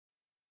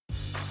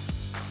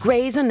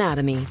Grey's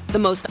Anatomy, the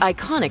most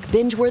iconic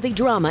binge-worthy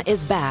drama,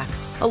 is back,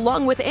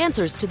 along with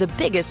answers to the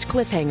biggest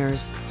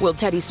cliffhangers. Will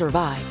Teddy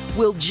survive?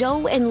 Will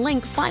Joe and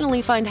Link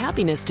finally find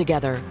happiness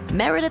together?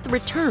 Meredith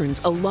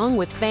returns along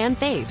with fan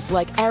faves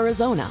like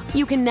Arizona.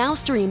 You can now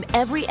stream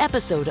every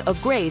episode of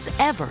Grey's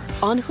ever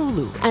on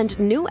Hulu, and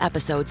new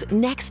episodes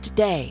next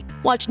day.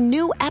 Watch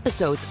new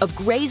episodes of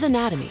Grey's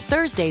Anatomy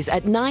Thursdays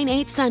at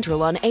 9/8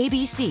 Central on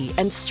ABC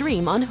and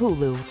stream on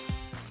Hulu.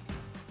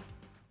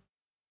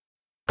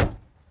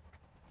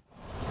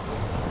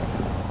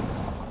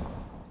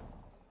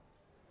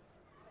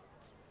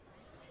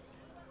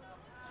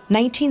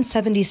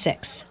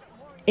 (1976).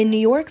 In New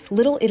York's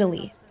Little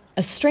Italy,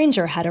 a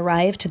stranger had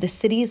arrived to the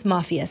city's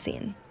mafia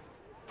scene.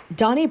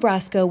 Donnie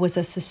Brasco was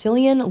a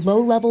Sicilian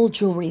low-level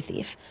jewelry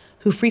thief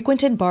who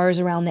frequented bars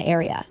around the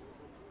area.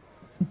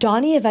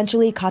 Donnie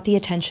eventually caught the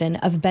attention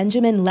of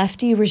Benjamin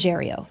Lefty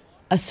Ruggiero,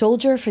 a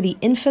soldier for the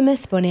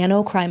infamous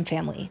Bonanno crime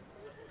family.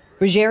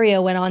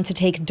 Ruggiero went on to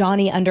take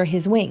Donnie under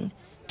his wing,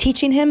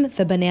 teaching him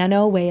the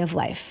Bonanno way of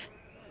life.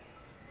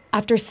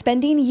 After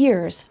spending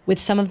years with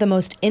some of the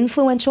most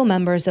influential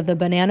members of the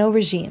Bonanno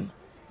regime,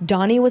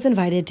 Donnie was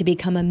invited to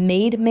become a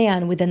made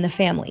man within the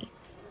family,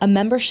 a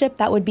membership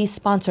that would be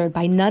sponsored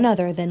by none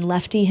other than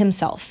Lefty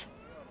himself.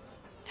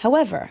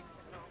 However,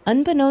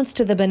 unbeknownst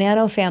to the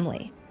Bonanno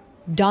family,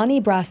 Donnie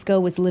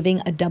Brasco was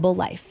living a double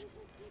life.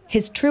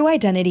 His true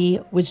identity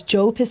was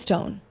Joe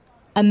Pistone,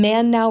 a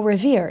man now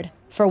revered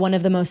for one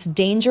of the most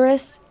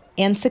dangerous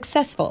and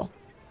successful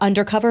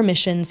undercover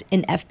missions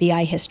in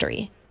FBI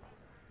history.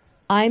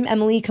 I'm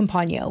Emily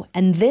Campagno,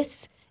 and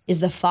this is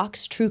the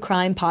Fox True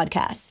Crime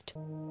Podcast.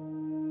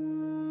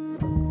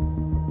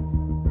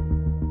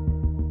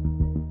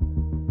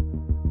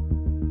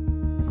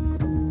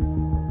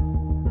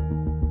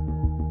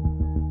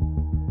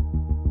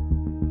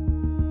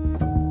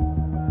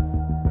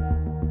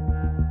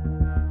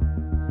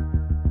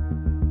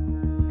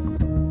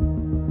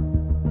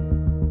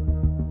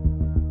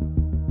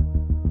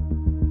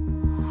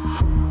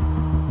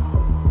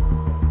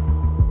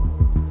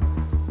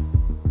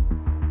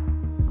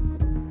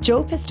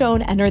 Joe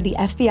Pistone entered the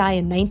FBI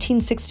in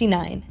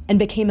 1969 and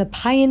became a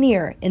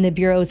pioneer in the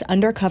Bureau's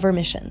undercover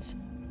missions.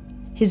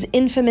 His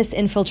infamous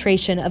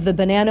infiltration of the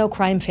Bonanno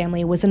crime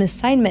family was an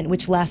assignment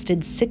which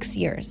lasted 6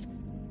 years.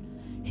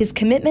 His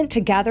commitment to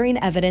gathering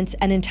evidence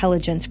and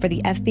intelligence for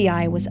the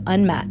FBI was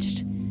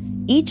unmatched.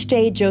 Each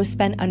day Joe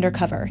spent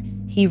undercover,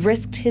 he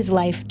risked his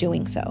life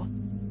doing so.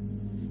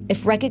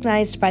 If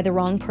recognized by the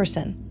wrong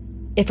person,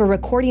 if a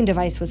recording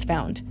device was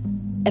found,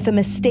 if a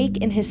mistake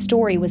in his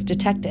story was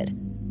detected,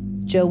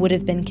 Joe would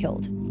have been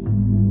killed.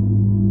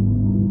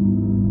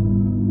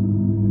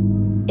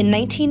 In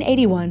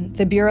 1981,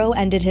 the Bureau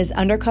ended his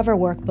undercover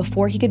work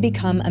before he could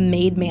become a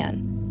made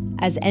man,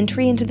 as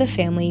entry into the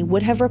family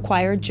would have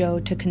required Joe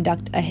to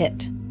conduct a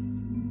hit.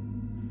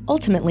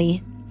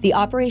 Ultimately, the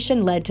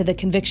operation led to the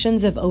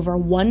convictions of over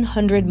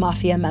 100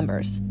 mafia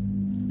members.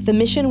 The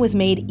mission was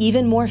made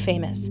even more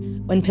famous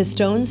when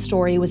Pistone's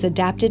story was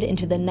adapted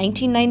into the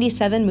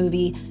 1997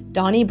 movie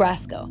Donnie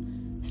Brasco,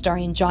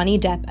 starring Johnny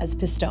Depp as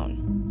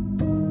Pistone.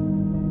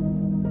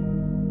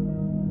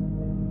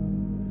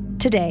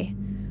 Today,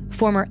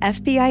 former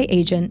FBI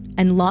agent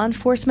and law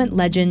enforcement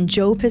legend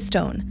Joe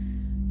Pistone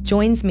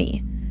joins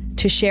me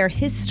to share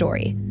his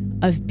story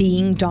of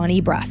being Donnie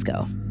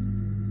Brasco.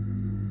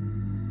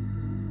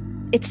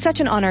 It's such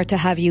an honor to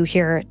have you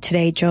here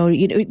today, Joe.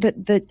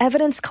 The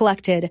evidence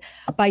collected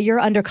by your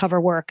undercover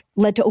work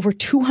led to over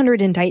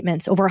 200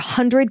 indictments, over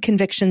 100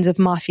 convictions of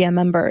mafia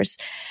members.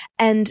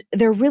 And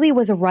there really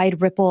was a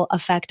wide ripple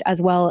effect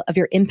as well of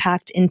your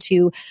impact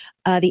into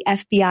the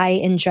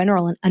FBI in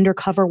general and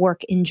undercover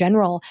work in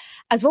general,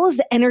 as well as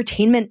the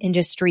entertainment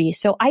industry.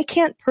 So I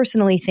can't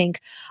personally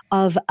think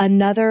of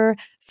another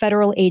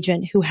federal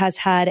agent who has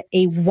had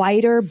a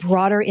wider,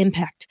 broader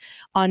impact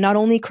on not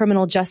only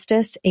criminal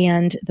justice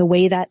and the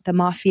way that the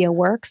mafia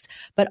works,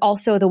 but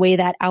also the way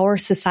that our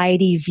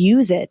society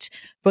views it,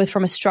 both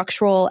from a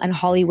structural and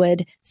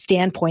Hollywood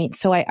standpoint.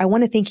 So I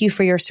want to thank you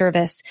for your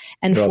service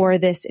and for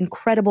this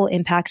incredible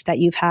impact that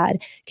you've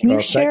had. Can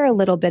you share a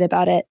little bit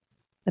about it,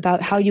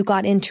 about how you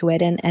got into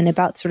it and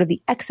about sort of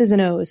the X's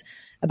and O's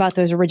about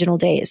those original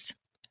days?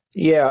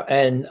 Yeah,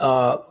 and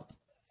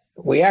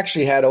we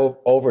actually had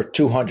over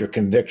 200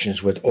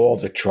 convictions with all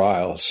the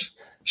trials.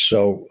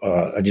 So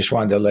I just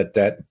wanted to let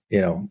that,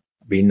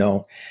 be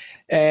known.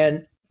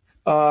 And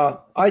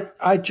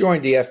I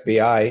joined the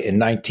FBI in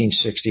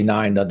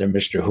 1969 under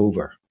Mr.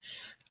 Hoover.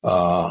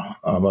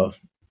 I'm a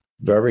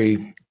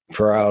very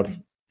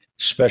proud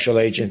special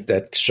agent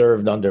that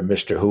served under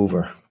Mr.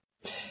 Hoover.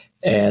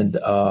 And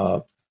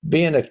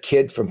being a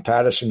kid from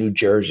Paterson, New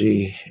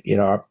Jersey,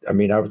 I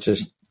was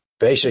just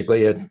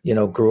basically,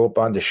 grew up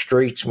on the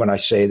streets. When I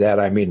say that,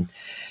 I mean,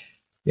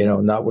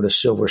 not with a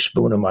silver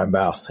spoon in my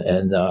mouth.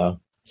 And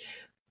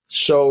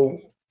so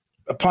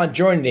upon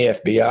joining the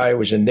FBI, I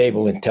was in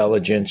naval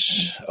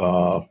intelligence,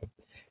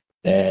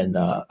 and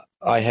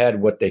I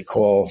had what they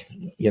call,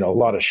 a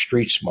lot of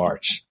street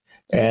smarts.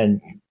 And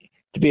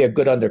to be a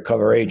good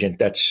undercover agent,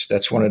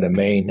 that's one of the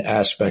main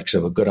aspects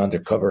of a good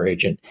undercover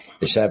agent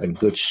is having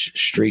good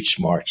street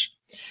smarts.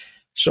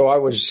 So I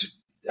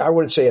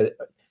wouldn't say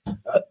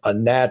a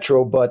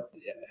natural, but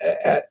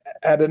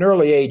at an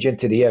early age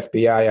into the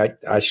FBI,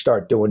 I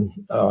start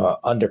doing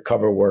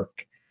undercover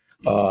work,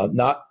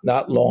 not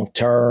long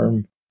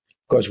term,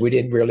 because we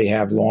didn't really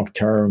have long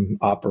term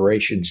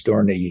operations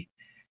during the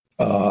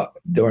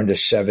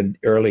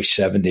early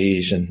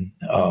 70s, and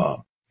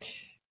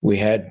we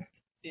had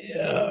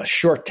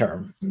short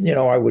term.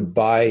 I would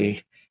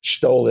buy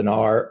stolen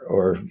art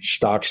or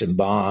stocks and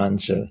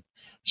bonds,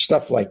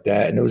 stuff like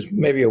that, and it was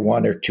maybe a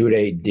 1 or 2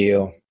 day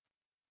deal,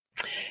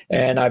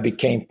 and I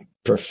became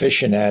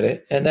proficient at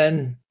it. And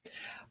then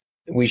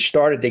we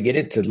started to get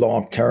into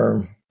long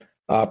term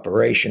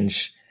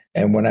operations,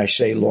 and when I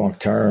say long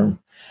term,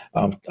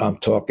 I'm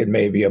talking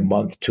maybe a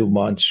month, 2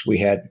 months. We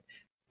had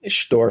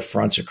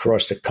storefronts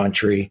across the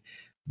country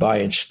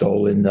buying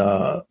stolen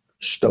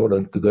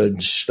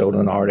goods,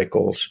 stolen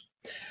articles.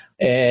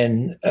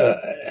 And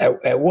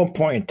at one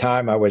point in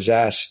time, I was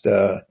asked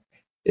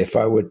if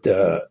I would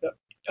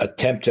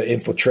attempt to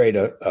infiltrate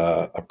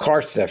a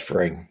car theft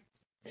ring.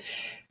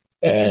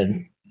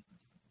 And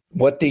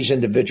what these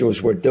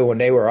individuals were doing,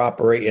 they were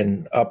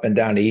operating up and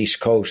down the East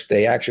Coast.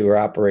 They actually were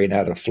operating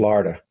out of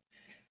Florida.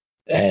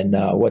 And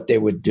what they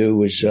would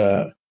do is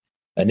an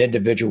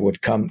individual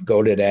would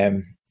go to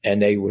them, and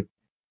they would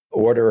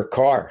order a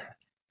car.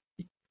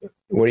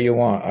 What do you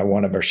want? I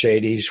want a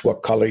Mercedes.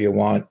 What color you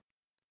want?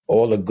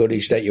 All the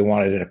goodies that you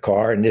wanted in a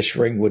car. And this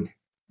ring would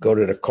go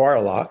to the car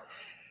lot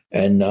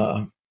and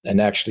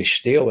actually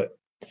steal it.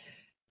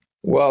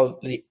 Well,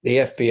 the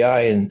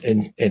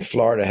FBI in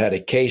Florida had a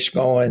case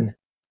going.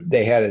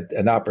 They had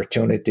an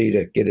opportunity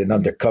to get an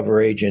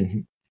undercover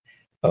agent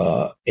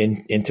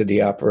into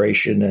the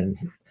operation, and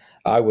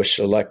I was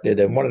selected.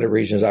 And one of the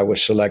reasons I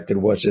was selected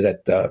was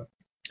that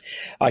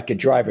I could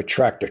drive a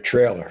tractor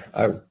trailer.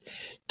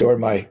 During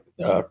my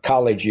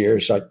college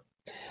years,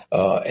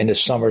 in the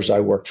summers, I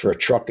worked for a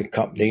trucking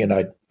company, and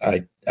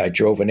I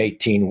drove an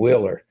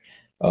 18-wheeler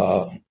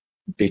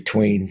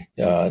between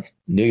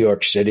New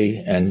York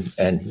City and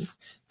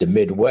the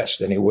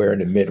Midwest, anywhere in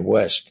the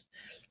Midwest.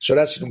 So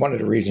that's one of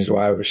the reasons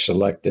why I was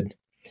selected.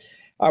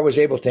 I was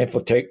able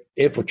to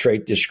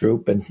infiltrate this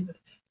group, and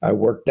I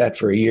worked that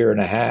for a year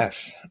and a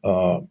half,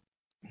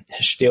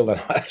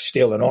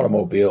 stealing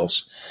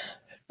automobiles.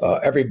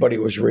 Everybody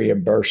was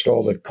reimbursed.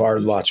 All the car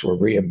lots were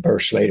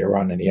reimbursed later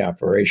on in the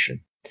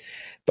operation.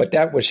 But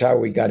that was how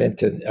we got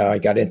into. I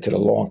got into the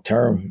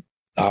long-term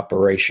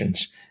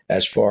operations.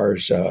 As far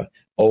as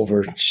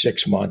over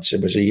 6 months,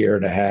 it was a year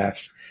and a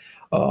half,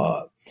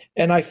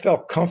 and I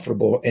felt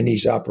comfortable in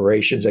these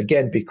operations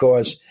again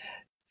because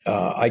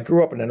I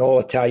grew up in an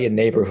all-Italian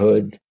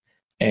neighborhood,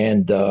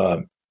 and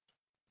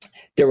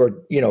there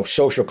were,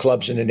 social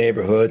clubs in the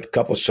neighborhood, a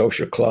couple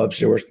social clubs.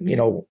 There were,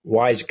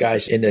 wise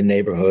guys in the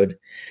neighborhood.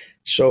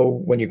 So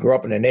when you grow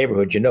up in a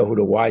neighborhood, you know who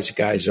the wise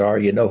guys are.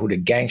 You know who the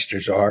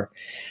gangsters are.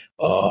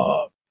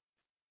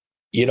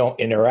 You don't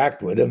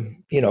interact with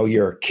them.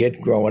 You're a kid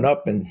growing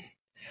up, and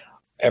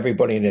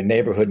everybody in the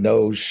neighborhood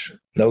knows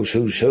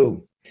who's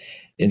who.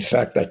 In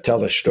fact, I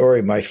tell a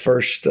story. My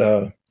first,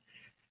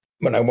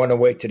 when I went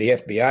away to the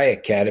FBI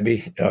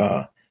Academy,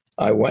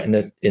 I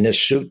went in a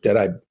suit that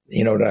I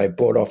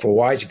bought off a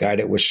wise guy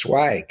that was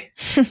swag,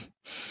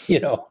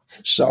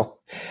 So,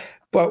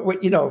 but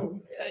what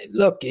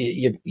look,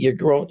 you're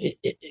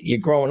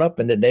growing up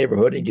in the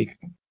neighborhood, and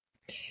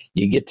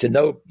you get to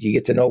know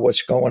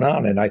what's going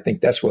on, and I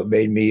think that's what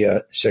made me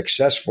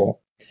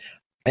successful.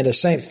 And the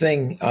same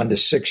thing on the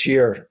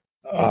 6-year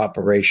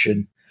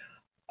operation,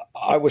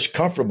 I was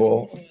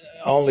comfortable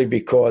only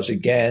because,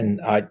 again,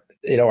 I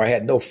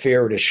had no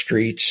fear of the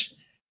streets,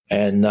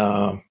 and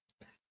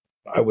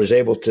I was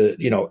able to,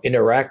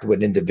 interact with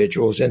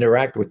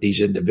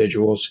these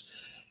individuals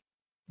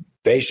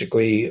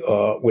basically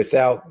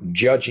without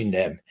judging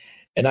them.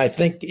 And I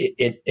think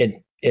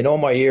in all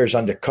my years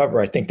undercover,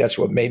 I think that's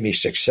what made me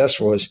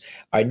successful is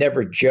I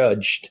never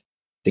judged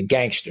the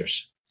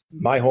gangsters.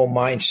 My whole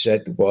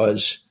mindset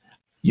was,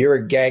 you're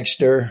a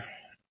gangster,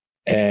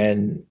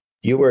 and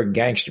you were a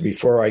gangster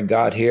before I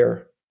got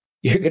here.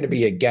 You're going to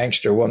be a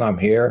gangster when I'm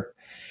here,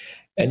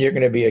 and you're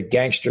going to be a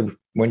gangster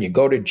when you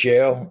go to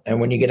jail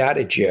and when you get out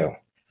of jail.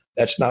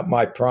 That's not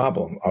my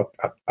problem.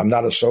 I'm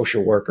not a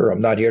social worker.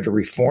 I'm not here to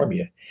reform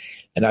you.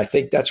 And I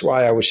think that's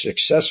why I was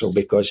successful,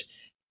 because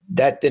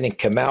that didn't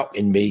come out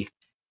in me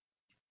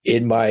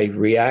in my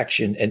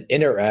reaction and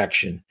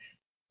interaction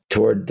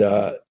toward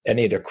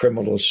any of the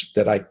criminals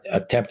that I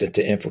attempted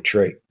to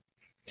infiltrate.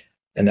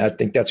 And I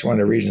think that's one of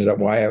the reasons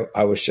why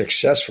I was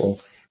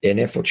successful in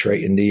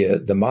infiltrating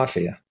the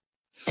mafia.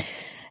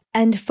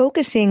 And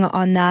focusing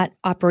on that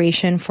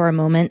operation for a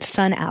moment,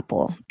 Sun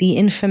Apple, the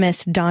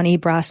infamous Donnie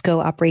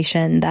Brasco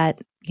operation that,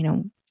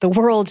 the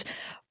world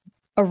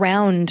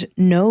around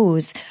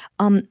knows.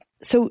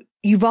 So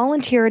you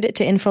volunteered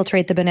to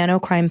infiltrate the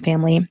Bonanno crime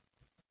family,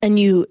 and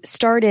you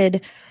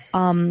started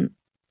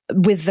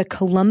with the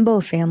Colombo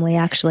family,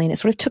 actually, and it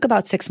sort of took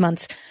about 6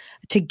 months.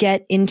 to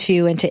get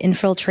into and to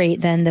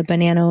infiltrate then the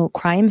Bonanno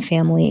crime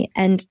family.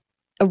 And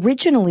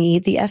originally,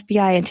 the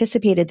FBI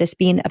anticipated this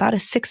being about a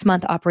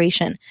 6-month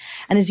operation.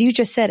 And as you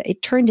just said,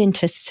 it turned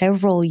into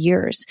several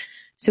years.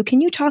 So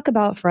can you talk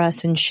about for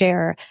us and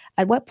share,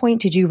 at what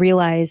point did you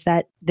realize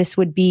that this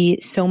would be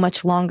so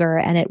much longer?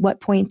 And at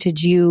what point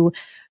did you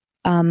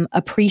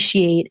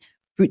appreciate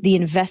the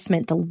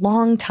investment, the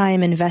long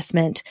time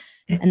investment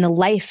and the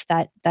life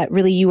that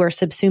really you are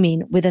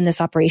subsuming within this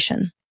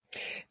operation?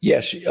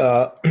 Yes.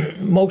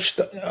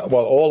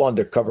 All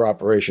undercover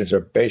operations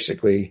are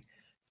basically,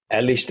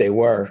 at least they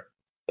were,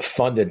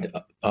 funded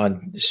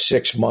on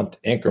 6-month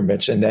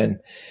increments. And then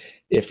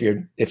if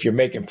you're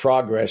making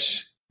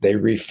progress, they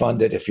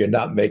refund it. If you're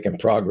not making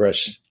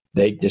progress,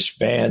 they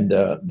disband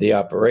the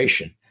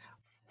operation.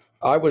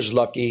 I was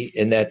lucky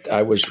in that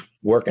I was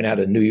working out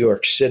of New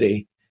York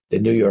City, the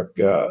New York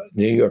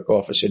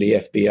office of the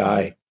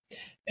FBI,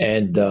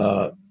 and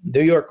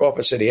New York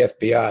office of the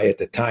FBI at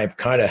the time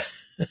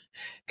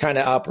kind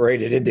of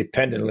operated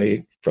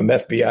independently from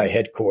FBI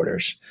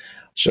headquarters.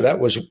 So that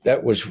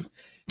was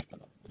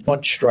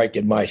one strike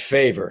in my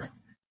favor.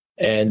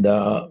 And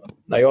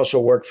I also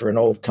worked for an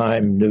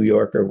old-time New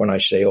Yorker. When I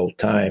say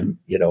old-time,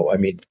 I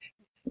mean,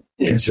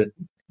 it's a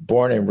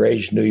born and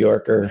raised New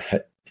Yorker,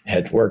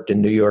 had worked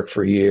in New York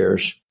for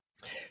years.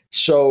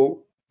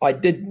 So I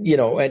did,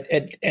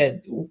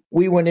 and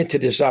we went into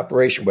this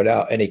operation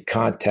without any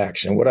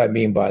contacts. And what I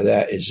mean by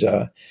that is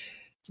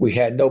we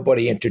had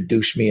nobody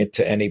introduce me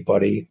into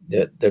anybody.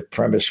 The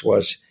premise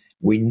was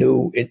we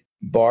knew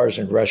bars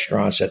and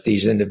restaurants that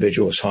these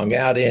individuals hung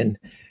out in.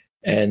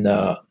 And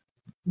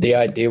the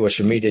idea was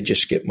for me to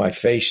just get my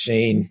face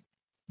seen,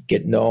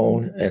 get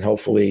known, and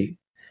hopefully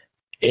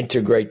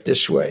integrate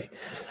this way.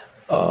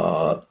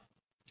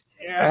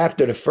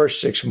 After the first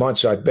 6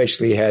 months, I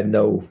basically had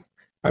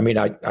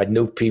I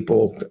knew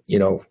people,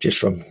 just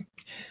from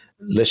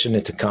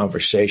listening to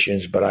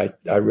conversations, but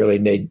I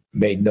really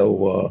made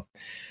no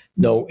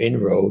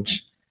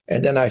inroads.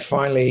 And then I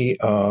finally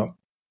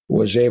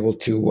was able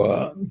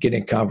to get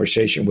in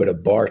conversation with a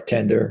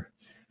bartender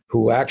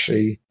who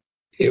actually,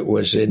 it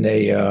was in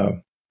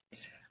a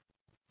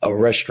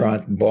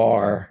restaurant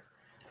bar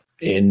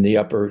in the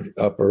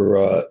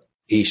upper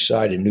east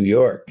side of New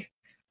York.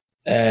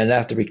 And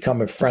after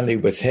becoming friendly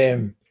with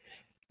him,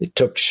 it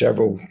took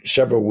several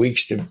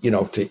weeks to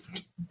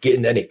get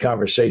in any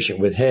conversation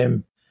with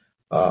him.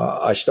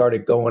 I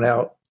started going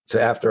out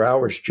to after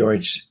hours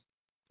joints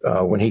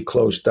when he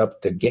closed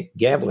up the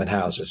gambling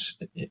houses,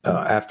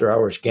 after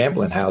hours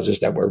gambling houses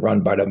that were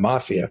run by the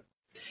mafia.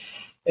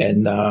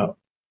 And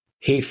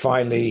he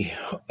finally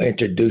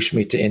introduced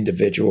me to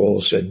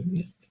individuals,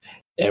 and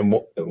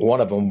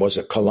one of them was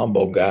a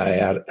Colombo guy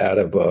out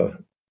of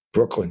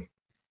Brooklyn.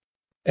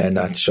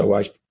 And so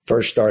I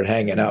first started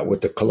hanging out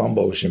with the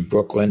Colombos in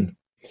Brooklyn,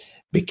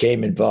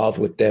 became involved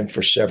with them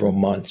for several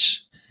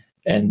months.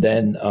 And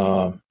then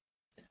I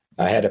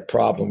had a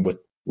problem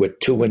with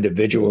two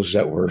individuals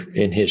that were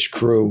in his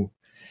crew,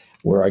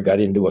 where I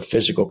got into a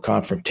physical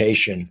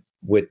confrontation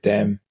with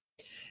them.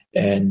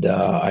 And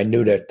I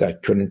knew that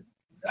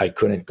I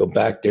couldn't go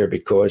back there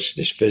because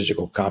this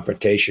physical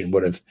confrontation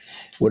would have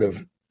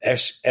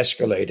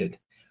escalated.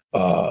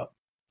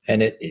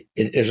 And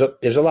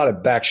there's a lot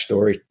of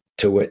backstory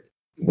to it,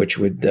 which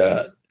would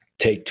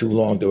take too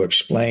long to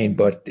explain,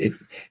 but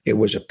it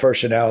was a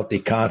personality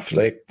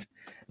conflict.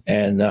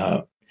 And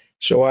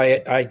so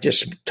I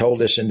just told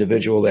this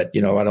individual that,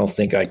 I don't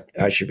think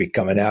I should be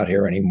coming out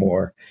here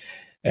anymore.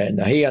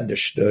 And he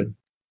understood.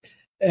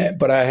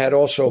 But I had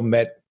also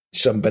met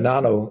some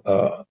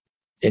Bonanno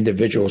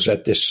individuals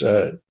at this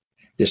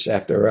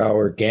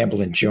after-hour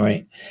gambling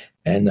joint.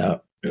 And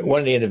one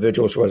of the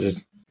individuals was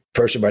a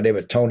person by the name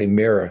of Tony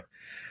Mira,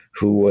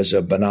 who was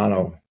a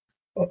Bonanno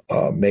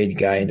main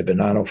guy in the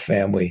Bonanno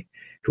family,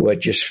 who had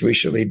just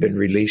recently been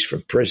released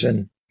from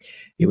prison.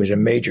 He was a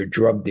major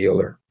drug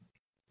dealer.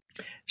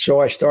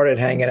 So I started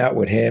hanging out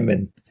with him,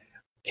 and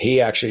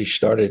he actually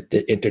started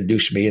to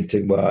introduce me into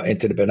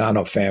the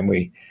Bonanno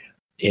family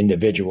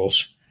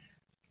individuals.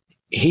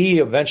 He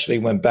eventually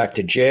went back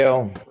to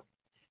jail,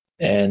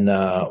 and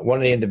one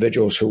of the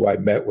individuals who I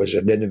met was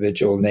an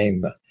individual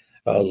named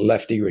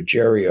Lefty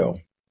Ruggiero.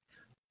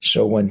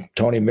 So when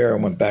Tony Mira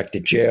went back to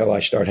jail, I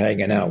started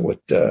hanging out with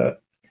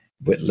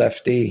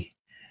Lefty,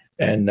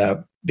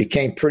 and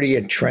became pretty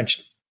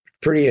entrenched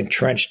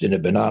in the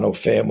Bonanno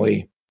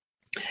family.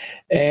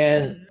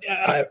 And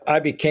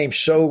I became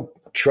so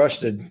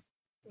trusted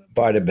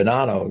by the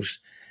Bonannos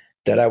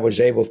that I was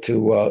able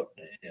to.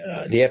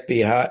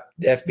 The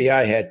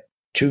FBI had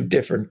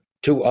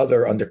two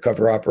other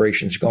undercover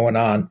operations going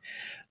on,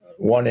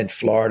 one in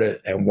Florida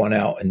and one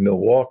out in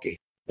Milwaukee.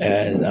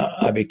 And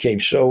I became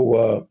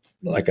so,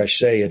 like I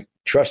say,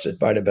 trusted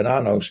by the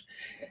Bonannos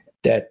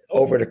that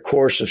over the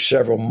course of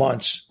several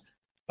months,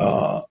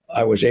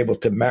 I was able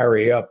to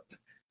marry up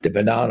the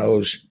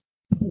Bonannos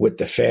with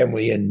the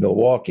family in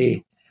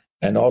Milwaukee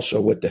and also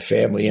with the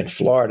family in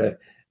Florida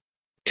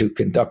to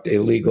conduct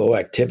illegal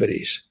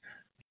activities.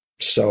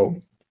 So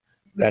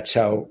that's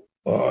how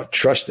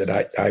trusted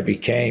I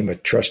became a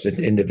trusted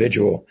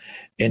individual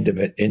in the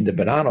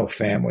Bonanno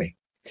family.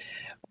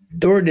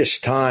 During this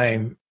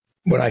time,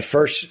 when I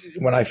first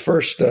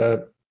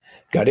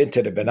got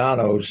into the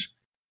Bonannos,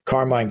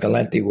 Carmine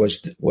Galenti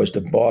was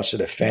the boss of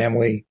the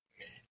family.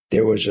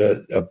 There was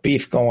a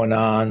beef going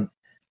on.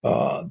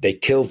 They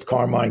killed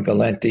Carmine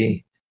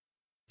Galenti,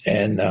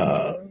 and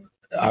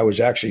I was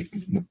actually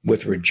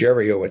with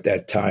Ruggiero at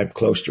that time,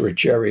 close to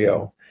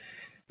Ruggiero,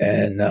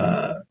 and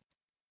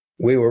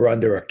we were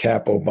under a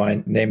capo by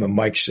the name of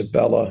Mike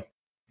Sabella.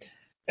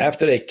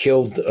 After they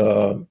killed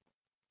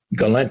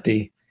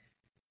Galenti,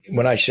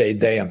 when I say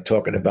they, I'm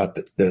talking about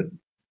the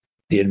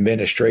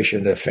administration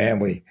of the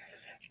family.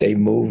 They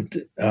moved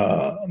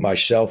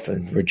myself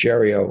and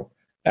Ruggiero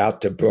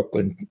out to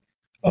Brooklyn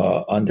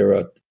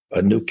under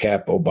a new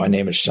capo by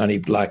name of Sonny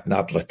Black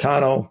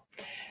Napolitano,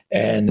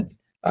 and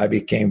I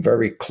became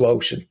very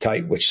close and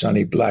tight with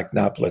Sonny Black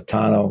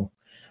Napolitano,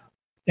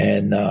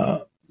 and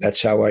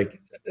that's how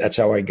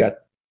I got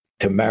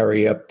to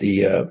marry up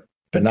the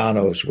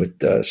Bonannos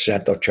with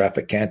Santo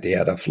Trafficante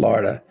out of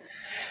Florida.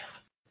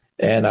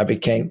 And I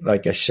became,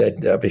 like I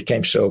said,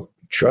 so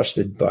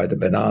trusted by the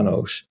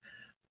Bonannos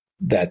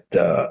that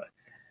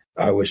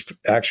I was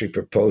actually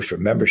proposed for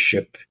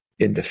membership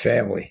in the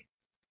family.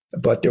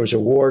 But there was a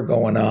war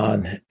going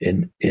on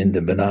in the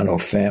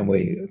Bonanno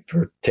family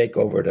for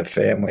takeover of the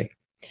family.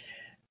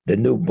 The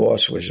new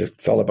boss was a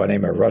fellow by the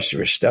name of Rusty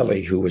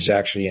Rastelli, who was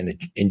actually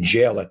in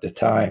jail at the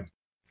time.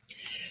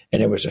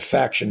 And there was a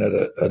faction of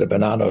the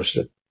Bonannos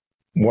that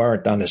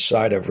weren't on the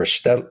side of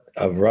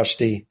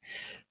Rusty.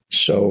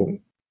 So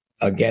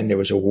again, there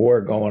was a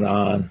war going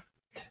on,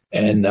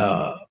 and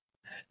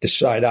the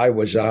side I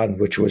was on,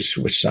 which was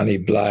with Sonny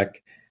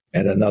Black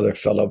and another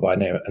capo by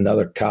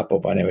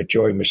the name of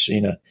Joey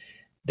Messina,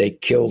 they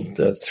killed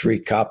the three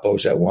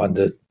capos that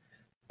wanted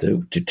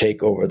to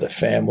take over the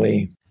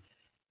family.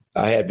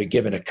 I had been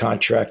given a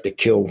contract to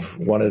kill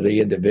one of the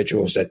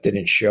individuals that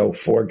didn't show.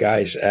 4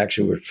 guys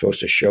actually were supposed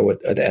to show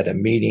at a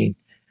meeting.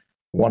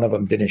 One of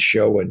them didn't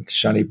show, and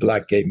Sonny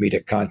Black gave me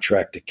the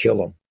contract to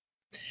kill him.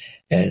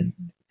 And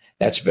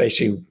that's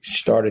basically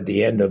started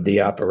the end of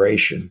the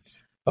operation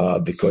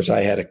because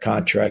I had a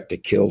contract to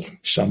kill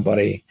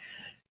somebody.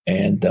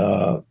 And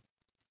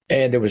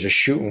there was a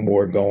shooting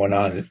war going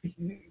on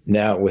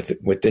now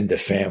within the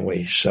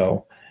family.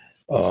 So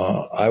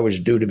I was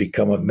due to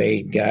become a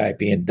made guy,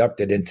 be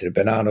inducted into the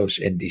Bonannos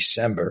in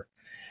December.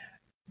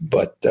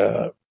 But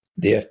the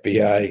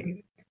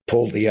FBI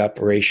pulled the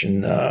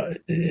operation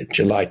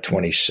July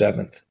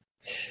 27th.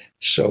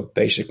 So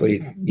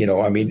basically,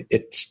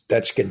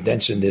 that's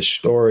condensing this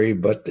story,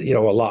 but, a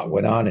lot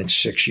went on in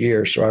 6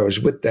 years. So I was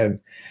with them.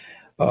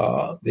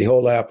 The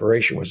whole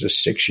operation was a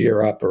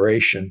 6-year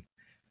operation.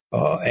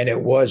 And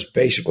it was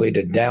basically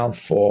the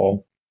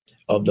downfall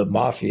of the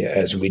mafia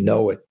as we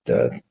know it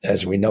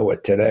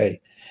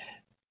today,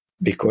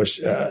 because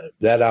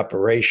that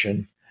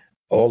operation,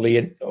 all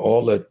the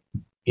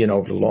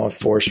law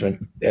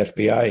enforcement,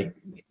 FBI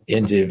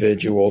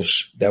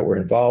individuals that were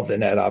involved in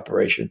that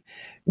operation,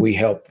 we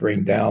helped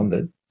bring down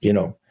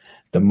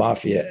the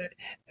mafia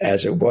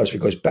as it was,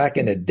 because back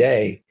in the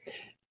day,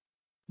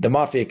 the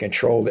mafia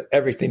controlled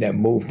everything that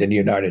moved in the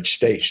United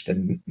States,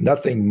 and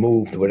nothing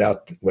moved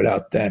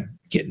without them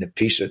getting a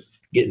piece of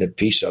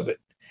it.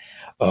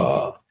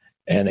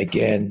 And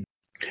again,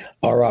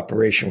 our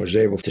operation was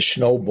able to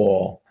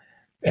snowball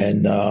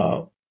and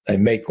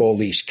make all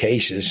these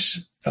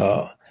cases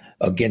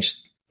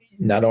against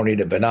not only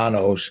the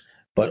Bonannos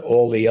but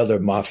all the other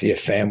mafia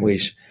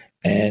families,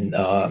 and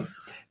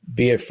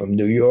be it from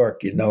New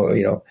York,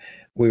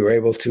 we were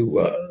able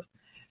to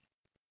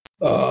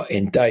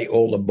indict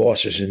all the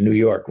bosses in New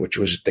York, which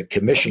was the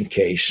commission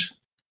case,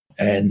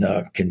 and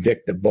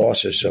convict the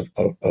bosses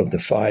of the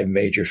 5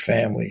 major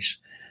families.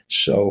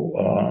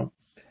 So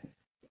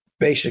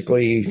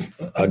basically,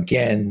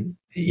 again,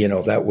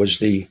 that was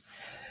the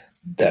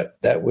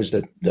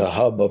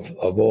hub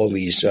of all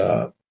these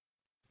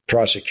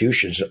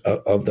prosecutions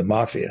of the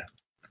mafia.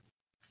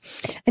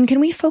 And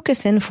can we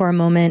focus in for a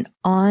moment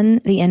on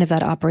the end of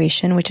that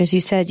operation, which, as you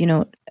said,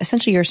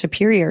 essentially your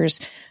superiors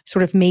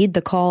sort of made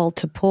the call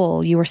to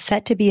pull. You were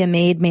set to be a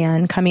made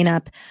man coming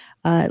up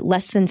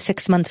less than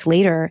 6 months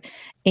later,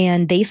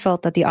 and they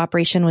felt that the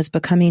operation was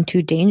becoming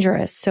too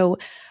dangerous. So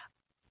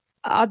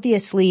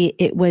obviously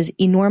it was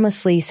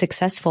enormously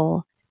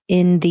successful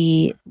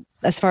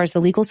as far as the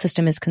legal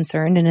system is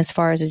concerned, and as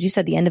far as you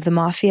said, the end of the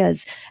mafia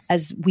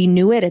as we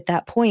knew it at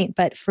that point.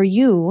 But for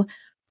you,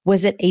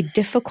 was it a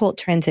difficult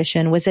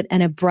transition? Was it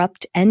an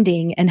abrupt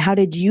ending? And how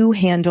did you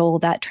handle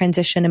that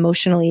transition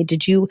emotionally?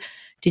 Did you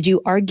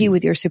argue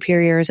with your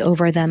superiors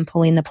over them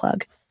pulling the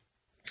plug?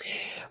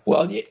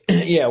 Well,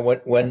 yeah.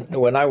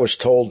 When I was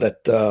told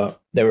that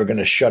they were going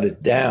to shut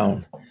it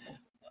down,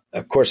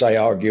 of course I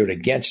argued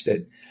against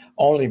it,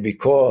 only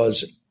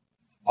because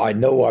I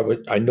knew I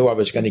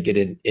was going to get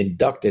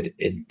inducted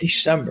in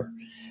December,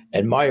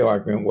 and my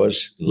argument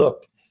was,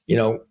 look,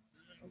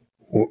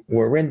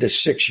 we're into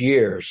 6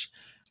 years.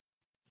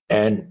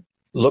 And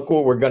look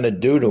what we're going to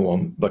do to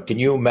them. But can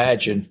you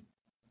imagine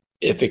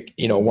if it,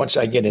 once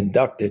I get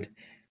inducted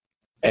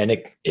and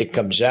it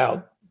comes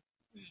out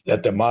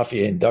that the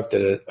mafia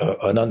inducted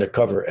an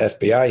undercover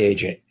FBI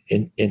agent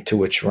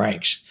into its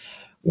ranks,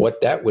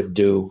 what that would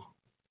do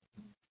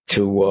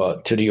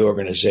to the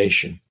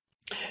organization.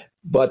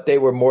 But they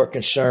were more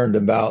concerned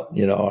about,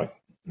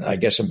 I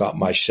guess about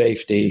my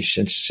safety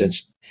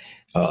since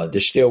there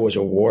still was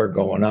a war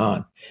going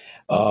on.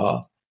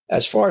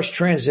 As far as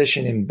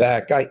transitioning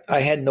back, I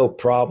had no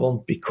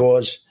problem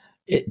because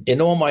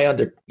in all my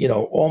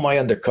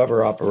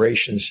undercover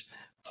operations,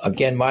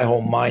 again, my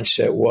whole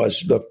mindset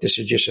was, look, this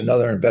is just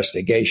another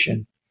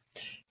investigation.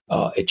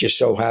 It just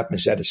so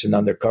happens that it's an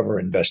undercover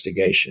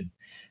investigation.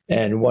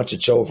 And once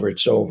it's over,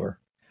 it's over.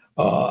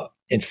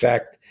 In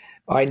fact,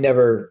 I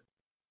never,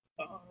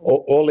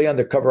 all the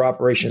undercover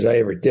operations I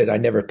ever did, I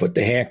never put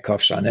the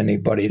handcuffs on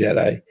anybody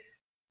that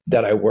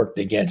I worked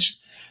against,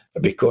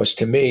 because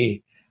to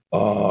me,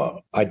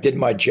 I did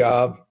my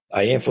job.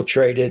 I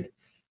infiltrated.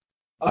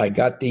 I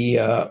got the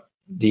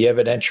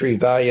evidentiary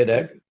value,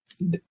 that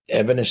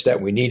evidence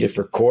that we needed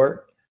for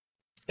court,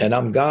 and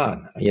I'm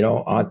gone,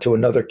 on to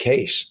another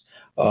case.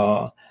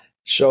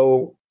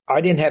 So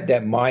I didn't have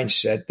that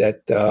mindset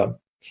that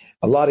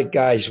a lot of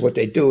guys, what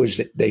they do is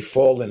that they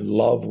fall in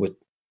love with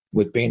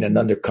being an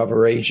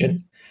undercover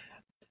agent.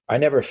 I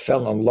never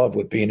fell in love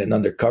with being an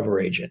undercover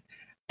agent.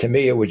 To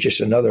me, it was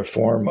just another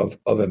form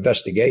of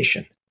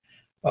investigation.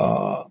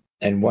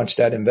 And once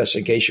that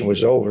investigation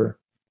was over,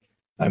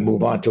 I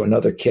move on to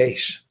another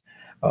case.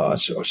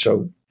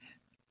 So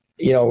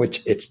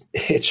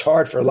it's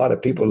hard for a lot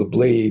of people to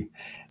believe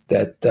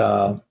that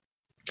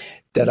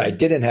I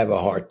didn't have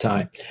a hard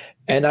time.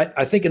 And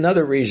I think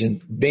another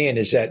reason being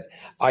is that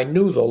I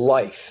knew the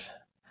life.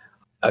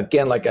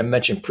 Again, like I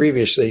mentioned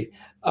previously,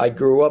 I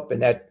grew up in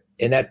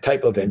that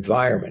type of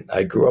environment.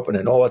 I grew up in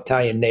an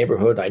all-Italian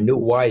neighborhood. I knew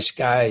wise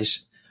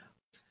guys.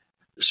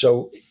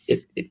 So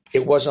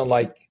it wasn't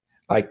like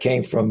I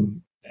came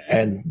from,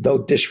 and no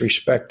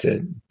disrespect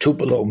to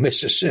Tupelo,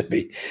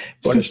 Mississippi,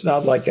 but it's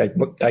not like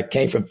I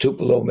came from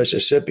Tupelo,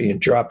 Mississippi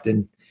and dropped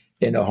in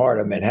the heart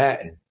of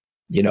Manhattan,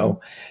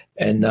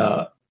 and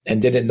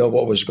didn't know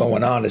what was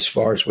going on as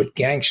far as with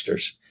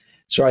gangsters.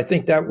 So I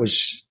think that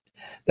was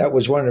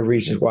one of the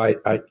reasons why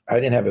I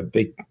didn't have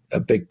a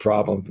big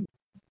problem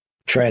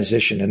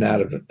transitioning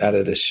out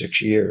of the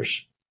 6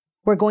 years.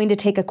 We're going to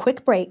take a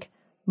quick break.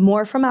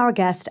 More from our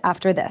guest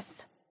after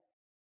this.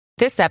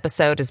 This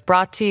episode is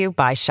brought to you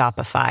by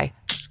Shopify.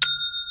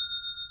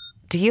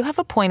 Do you have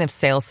a point of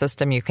sale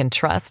system you can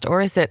trust,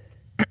 or is it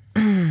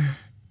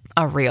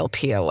a real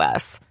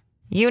POS?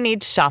 You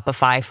need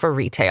Shopify for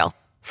retail.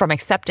 From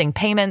accepting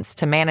payments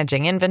to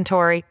managing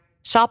inventory,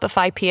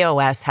 Shopify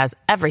POS has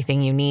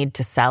everything you need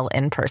to sell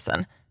in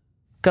person.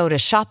 Go to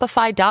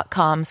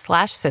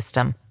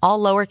shopify.com/system, all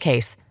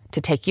lowercase,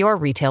 to take your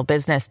retail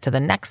business to the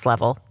next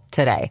level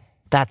today.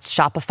 That's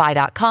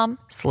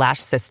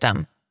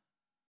shopify.com/system.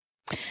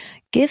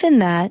 Given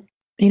that,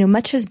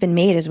 much has been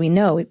made, as we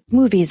know,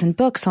 movies and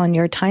books on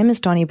your time as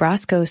Donnie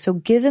Brasco. So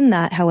given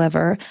that,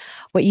 however,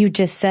 what you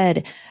just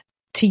said,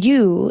 to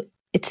you,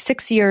 it's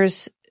 6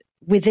 years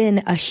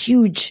within a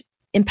huge,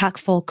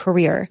 impactful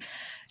career.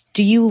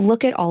 Do you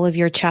look at all of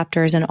your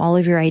chapters and all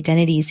of your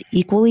identities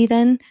equally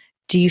then?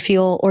 Do you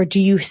feel, or do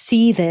you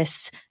see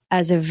this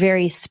as a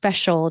very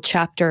special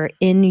chapter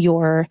in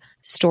your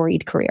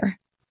storied career?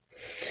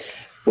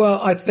 Well,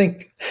 I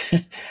think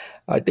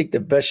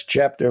the best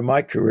chapter of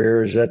my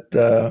career is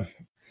that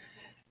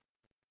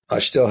I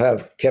still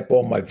have kept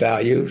all my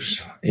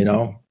values,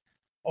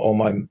 all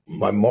my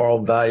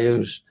moral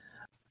values.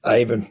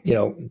 I even,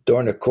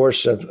 during the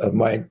course of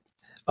my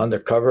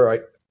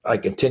undercover, I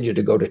continued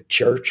to go to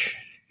church,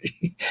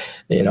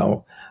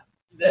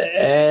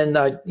 and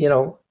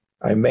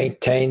I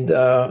maintained,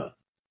 I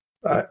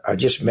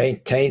just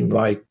maintained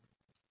my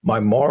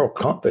moral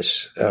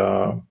compass.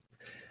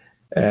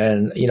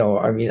 And,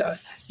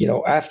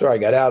 after I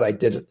got out,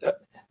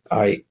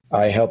 I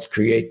helped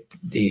create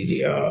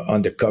the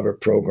undercover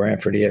program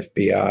for the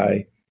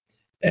FBI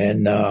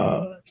and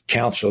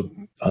counseled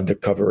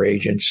undercover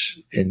agents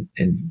in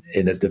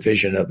a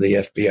division of the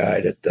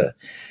FBI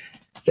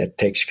that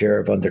takes care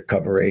of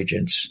undercover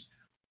agents.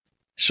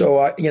 So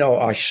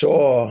I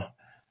saw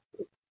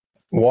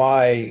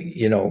why,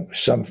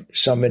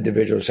 some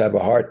individuals have a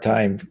hard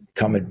time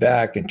coming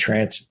back and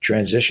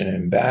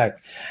transitioning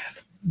back,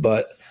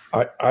 but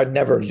I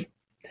never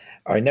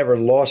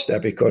lost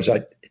that, because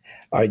I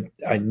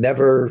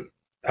never,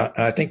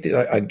 I think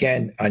that,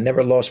 again, I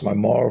never lost my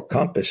moral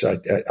compass.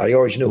 I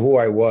always knew who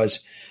I was,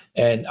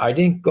 and I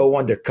didn't go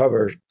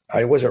undercover.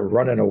 I wasn't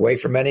running away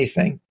from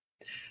anything.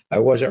 I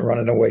wasn't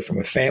running away from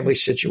a family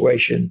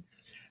situation.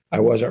 I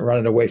wasn't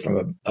running away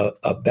from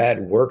a bad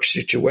work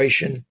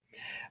situation.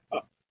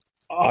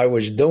 I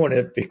was doing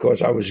it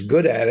because I was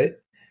good at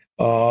it.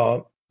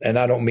 And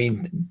I don't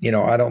mean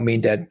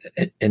that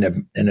in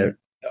a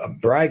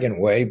bragging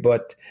way,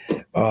 but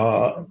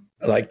I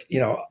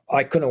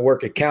couldn't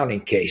work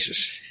accounting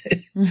cases,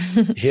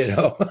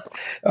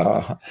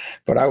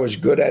 but I was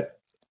good at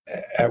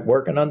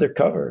working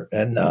undercover.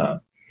 And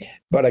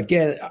but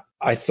again,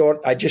 I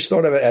just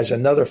thought of it as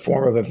another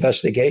form of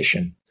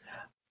investigation.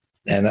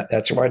 And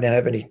that's why I didn't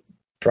have any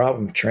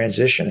problem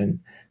transitioning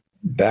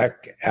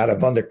back out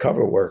of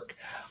undercover work.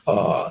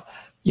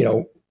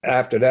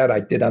 After that, I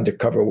did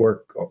undercover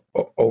work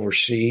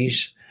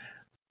overseas.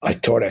 I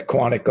taught at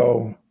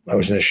Quantico. I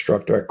was an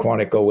instructor at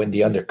Quantico in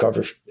the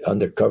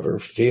undercover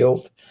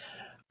field.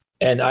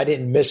 And I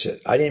didn't miss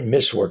it. I didn't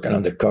miss working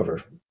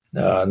undercover,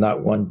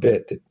 not one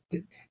bit.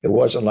 It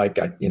wasn't like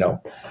I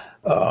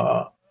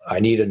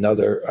need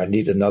another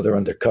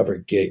undercover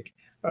gig.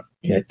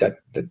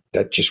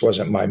 That just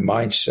wasn't my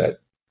mindset.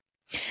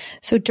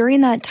 So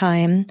during that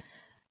time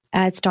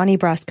at Donnie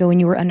Brasco, when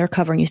you were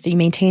undercover and you said you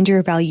maintained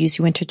your values,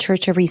 you went to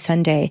church every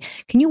Sunday.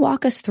 Can you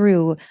walk us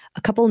through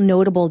a couple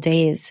notable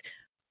days?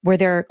 Were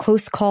there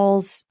close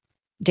calls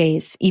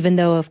days, even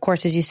though, of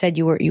course, as you said,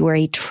 you were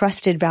a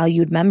trusted,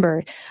 valued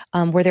member?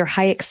 Were there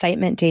high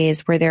excitement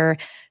days? Were there,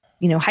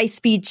 high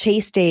speed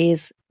chase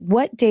days?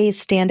 What days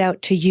stand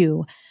out to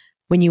you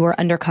when you were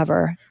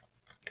undercover?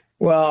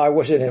 Well, I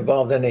wasn't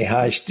involved in any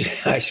high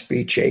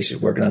speed chases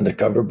working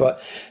undercover,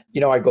 but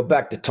I go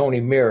back to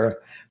Tony Mira.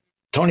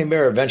 Tony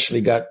Mira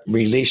eventually got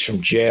released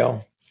from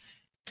jail,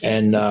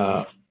 and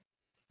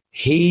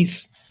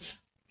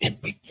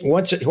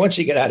once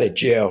he got out of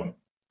jail,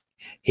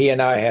 he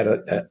and I had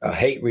a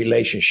hate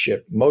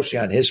relationship, mostly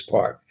on his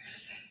part,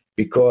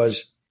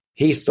 because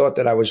he thought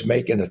that I was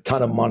making a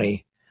ton of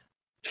money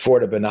for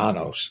the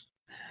Bonanos.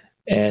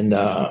 And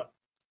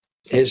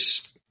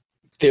his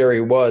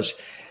theory was,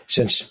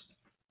 since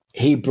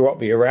he brought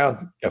me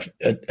around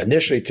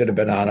initially to the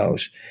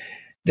Bonanos,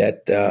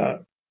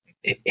 that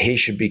he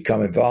should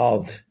become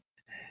involved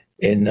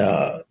in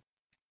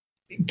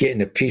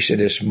getting a piece of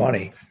this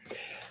money.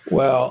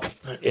 Well,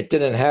 it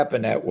didn't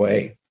happen that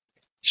way.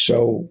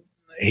 So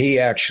he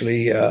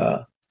actually,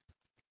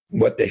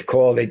 what they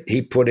call it,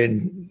 he put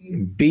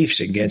in beefs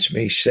against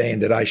me, saying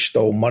that I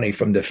stole money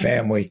from the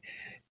family,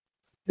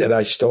 that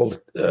I stole,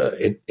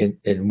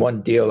 in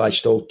one deal, I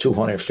stole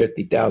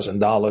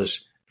 $250,000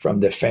 from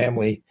the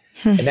family.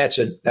 And that's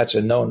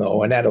a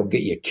no-no, and that'll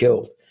get you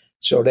killed.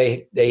 So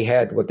they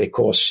had what they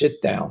call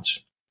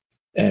sit-downs.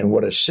 And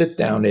what a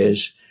sit-down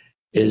is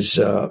it's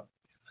for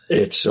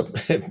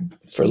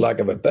lack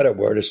of a better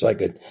word,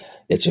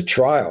 it's a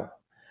trial.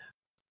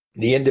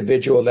 The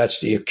individual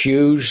that's the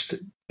accused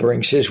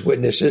brings his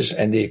witnesses,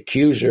 and the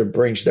accuser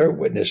brings their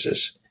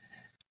witnesses,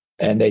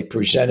 and they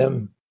present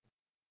them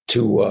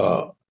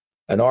to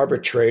an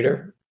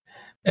arbitrator,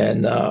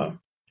 and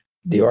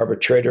the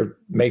arbitrator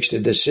makes the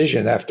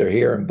decision after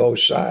hearing both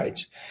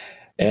sides.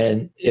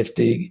 And if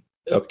the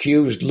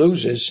accused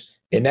loses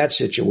in that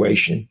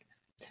situation,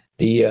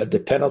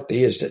 the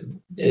penalty is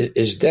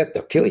death.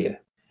 They'll kill you.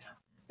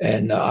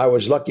 And I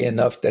was lucky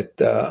enough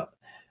that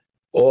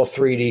all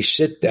three of these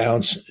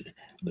sit-downs,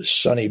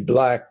 Sonny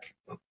Black,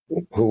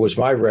 who was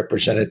my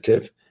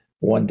representative,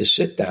 won the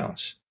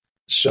sit-downs.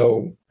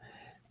 So,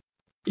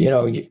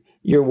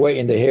 you're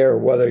waiting to hear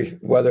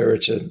whether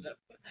it's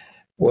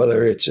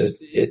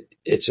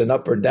an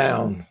up or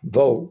down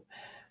vote.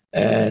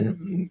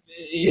 And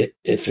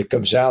if it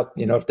comes out,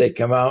 if they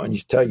come out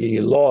and tell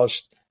you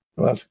lost,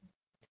 well,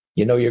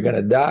 you're going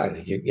to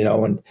die.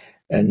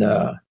 And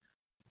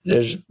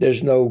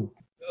there's no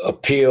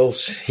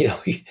appeals.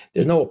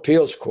 There's no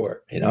appeals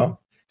court.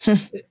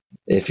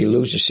 If you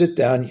lose a sit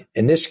down,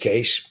 in this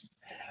case,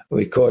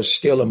 because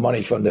stealing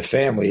money from the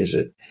family is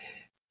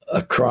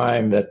a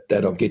crime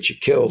that'll get you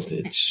killed.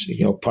 It's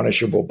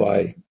punishable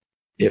by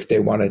if they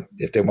want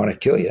to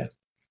kill you.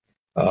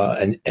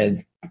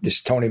 And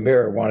this Tony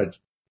Mira wanted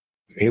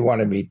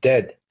me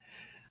dead.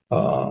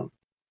 So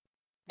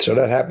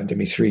that happened to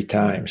me 3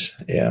 times.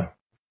 Yeah.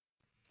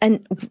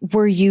 And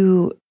were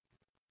you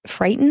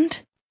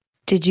frightened?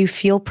 Did you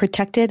feel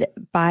protected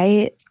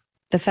by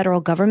the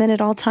federal government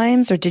at all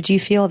times, or did you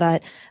feel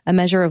that a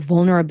measure of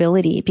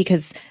vulnerability?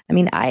 Because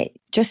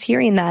just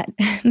hearing that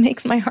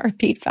makes my heart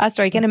beat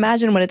faster. I can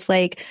imagine what it's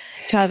like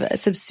to have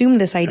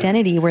subsumed this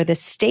identity where the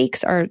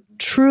stakes are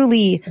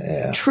truly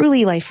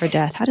life or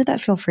death. How did that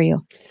feel for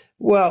you?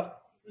 Well,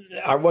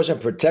 I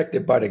wasn't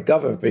protected by the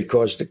government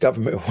because the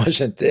government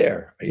wasn't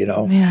there,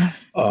 Yeah.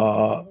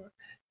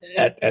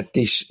 At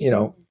these,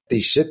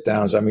 these sit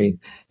downs. And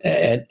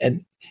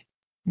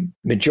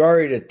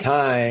majority of the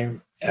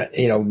time,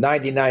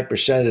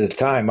 99% of the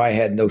time, I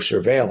had no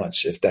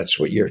surveillance. If that's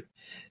what you're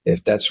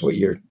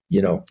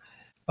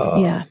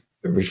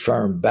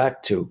referring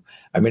back to.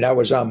 I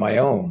was on my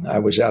own. I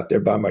was out there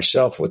by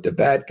myself with the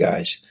bad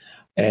guys,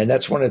 and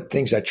that's one of the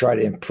things I try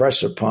to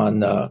impress upon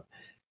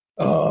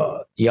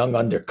young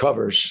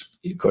undercovers,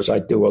 because I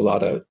do a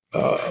lot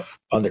of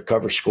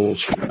undercover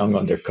schools for young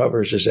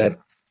undercovers, is that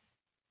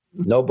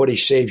nobody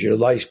saves your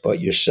life but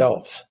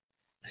yourself.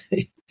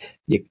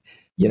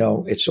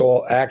 It's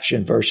all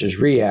action versus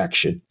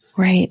reaction.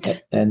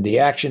 Right. And the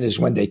action is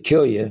when they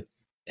kill you,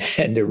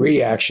 and the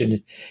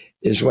reaction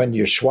is when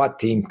your SWAT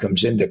team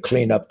comes in to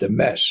clean up the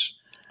mess.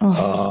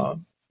 Oh.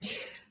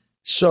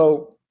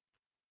 So,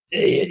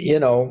 you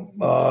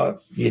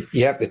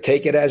have to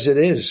take it as it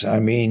is.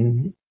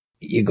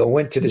 You go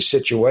into the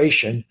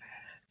situation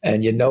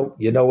and you know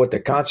what the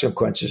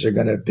consequences are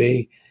going to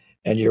be,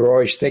 and you're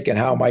always thinking,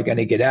 how am I going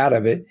to get out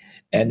of it?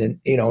 And then,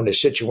 in a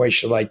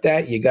situation like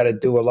that, you got to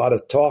do a lot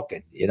of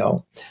talking,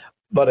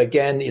 But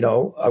again,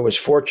 I was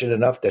fortunate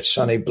enough that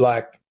Sonny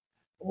Black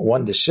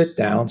won the sit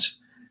downs,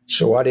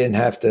 so I didn't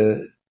have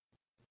to,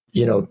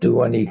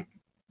 do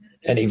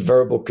any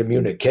verbal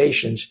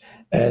communications,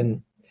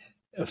 and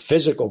a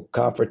physical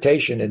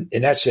confrontation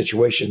in that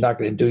situation is not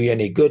going to do you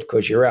any good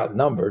because you're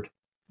outnumbered.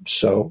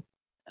 So,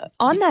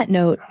 on that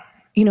note,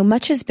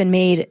 much has been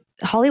made.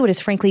 Hollywood has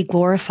frankly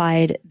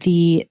glorified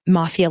the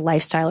mafia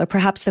lifestyle, or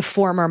perhaps the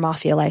former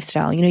mafia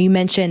lifestyle. You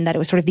mentioned that it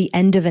was sort of the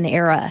end of an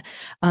era,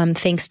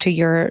 thanks to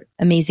your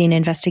amazing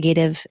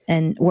investigative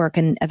and work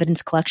and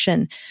evidence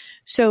collection.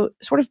 So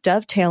sort of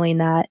dovetailing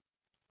that,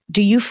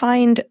 do you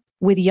find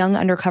with young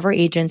undercover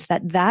agents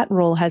that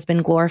role has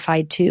been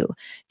glorified too?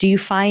 Do you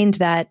find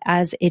that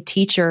as a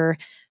teacher,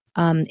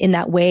 in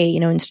that way,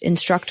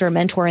 instructor,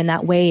 mentor in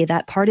that way,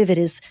 that part of it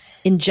is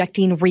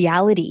injecting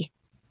reality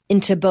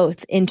into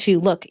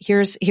look,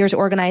 here's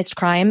organized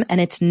crime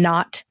and it's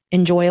not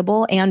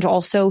enjoyable. And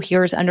also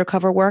here's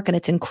undercover work and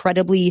it's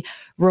incredibly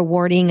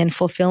rewarding and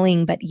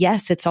fulfilling. But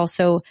yes, it's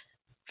also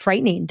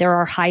frightening. There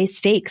are high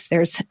stakes.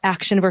 There's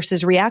action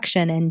versus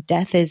reaction, and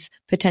death is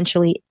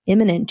potentially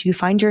imminent. Do you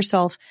find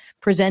yourself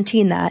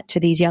presenting that to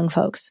these young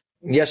folks?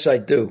 Yes, I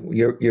do.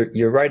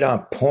 You're right on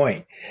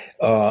point.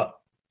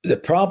 The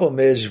problem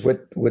is with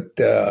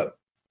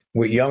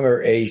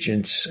younger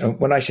agents.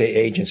 When I say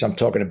agents, I'm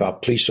talking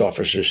about police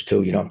officers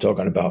too. I'm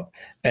talking about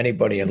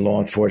anybody in law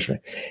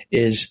enforcement.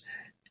 Is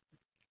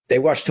they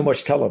watch too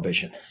much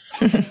television.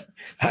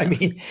 I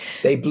mean,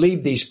 they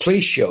believe these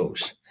police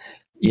shows,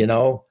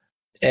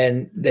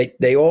 and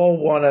they all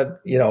want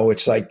to.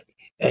 It's like,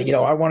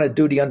 I want to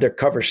do the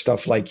undercover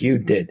stuff like you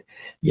did,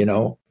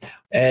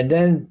 And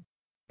then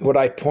what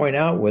I point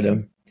out with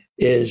them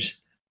is,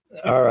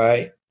 all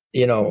right,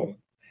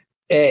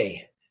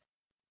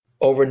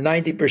 over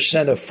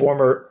 90% of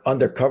former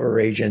undercover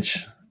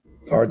agents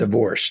are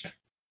divorced.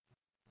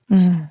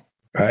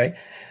 Right?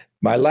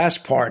 My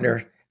last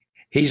partner,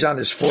 he's on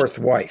his fourth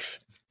wife.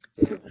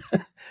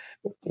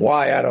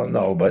 Why, I don't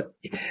know, but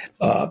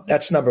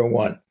that's number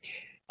one.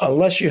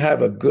 Unless you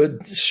have a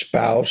good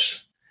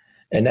spouse,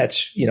 and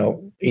that's,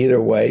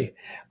 either way,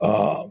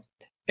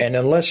 and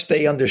unless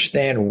they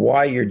understand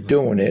why you're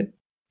doing it,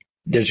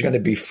 there's going to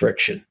be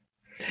friction.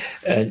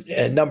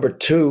 And number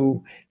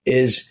two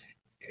is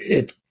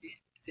it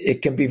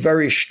can be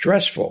very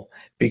stressful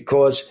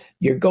because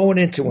you're going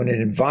into an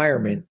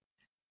environment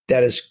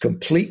that is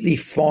completely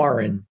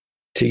foreign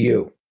to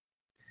you,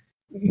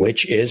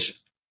 which is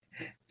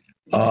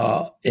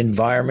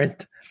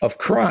environment of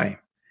crime,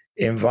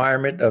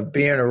 environment of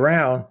being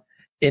around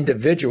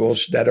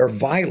individuals that are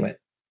violent.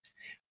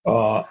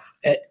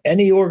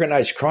 Any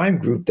organized crime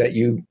group that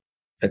you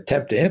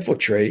attempt to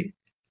infiltrate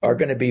are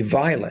going to be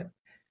violent.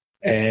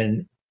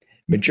 And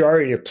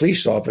majority of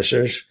police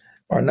officers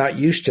are not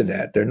used to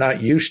that. They're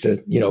not used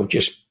to,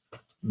 just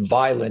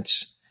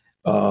violence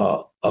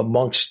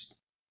amongst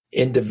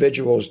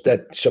individuals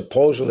that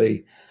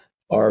supposedly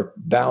are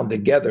bound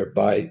together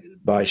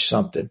by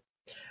something.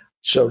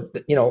 So,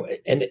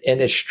 and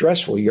it's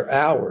stressful. Your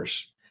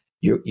hours,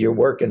 you're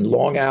working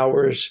long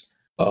hours.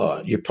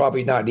 You're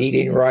probably not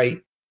eating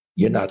right.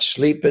 You're not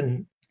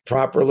sleeping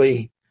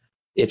properly.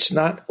 It's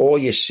not all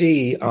you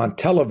see on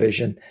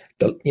television.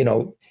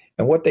 And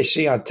what they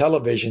see on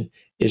television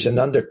is an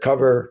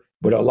undercover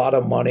with a lot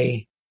of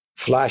money,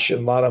 flashing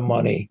a lot of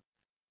money,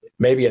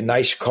 maybe a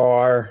nice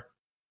car,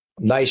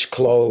 nice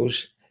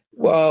clothes.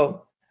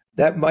 Well,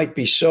 that might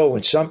be so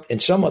in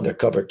some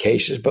undercover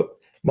cases, but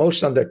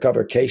most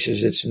undercover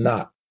cases, it's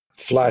not.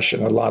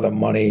 Flashing a lot of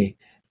money.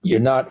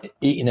 You're not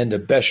eating in the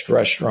best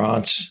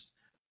restaurants.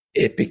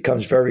 It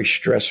becomes very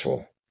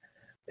stressful.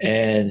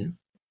 And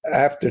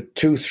after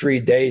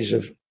 2-3 days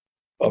of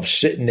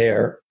sitting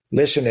there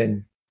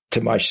listening to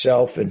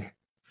myself and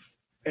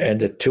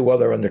the two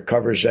other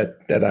undercovers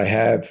that I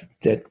have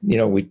that,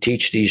 we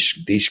teach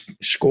these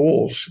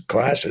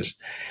classes,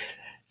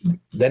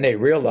 then they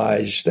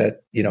realize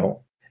that,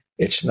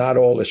 it's not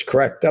all it's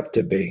cracked up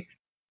to be.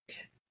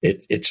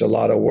 It's a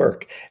lot of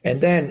work. And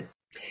then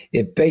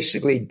it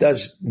basically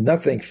does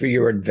nothing for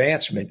your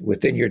advancement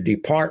within your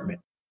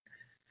department.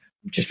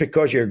 Just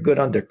because you're a good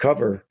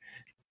undercover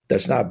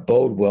does not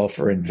bode well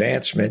for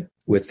advancement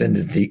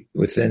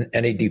within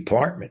any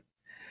department.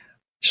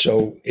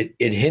 So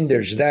it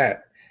hinders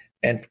that.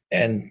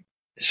 And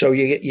so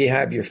you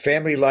have your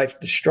family life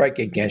to strike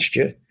against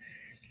you.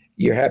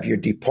 You have your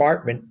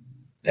department,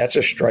 that's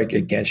a strike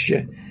against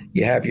you.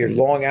 You have your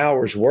long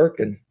hours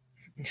working.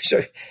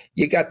 So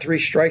you got 3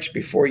 strikes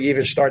before you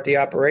even start the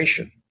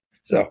operation.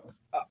 So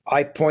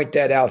I point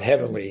that out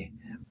heavily,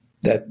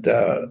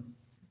 that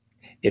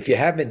if you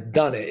haven't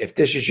done it, if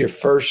this is your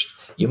first,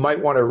 you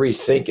might want to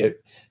rethink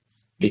it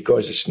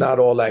because it's not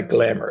all that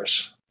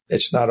glamorous.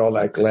 It's not all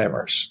that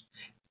glamorous.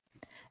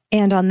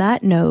 And on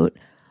that note,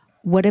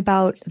 what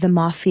about the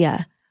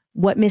mafia?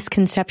 What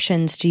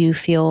misconceptions do you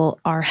feel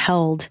are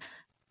held,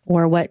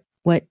 or what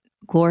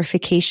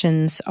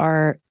glorifications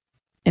are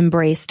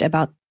embraced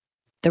about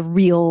the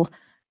real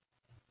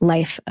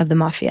life of the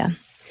mafia?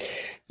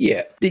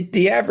 Yeah,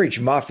 the average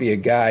mafia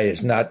guy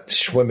is not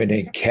swimming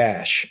in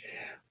cash.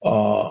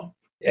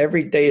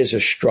 Every day is a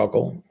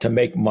struggle to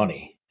make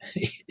money.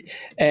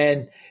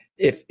 And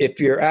if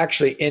you're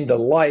actually into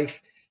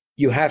life,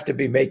 you have to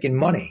be making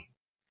money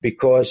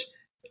because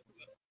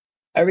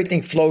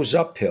everything flows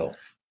uphill.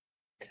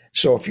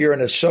 So if you're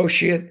an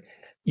associate,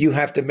 you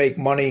have to make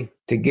money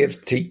to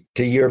give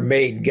to your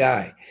made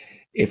guy.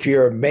 If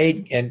you're a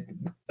maid,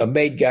 and a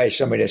made guy is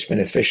somebody that's been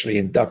officially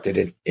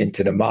inducted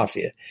into the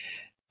mafia.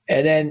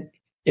 And then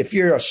if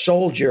you're a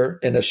soldier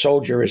and a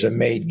soldier is a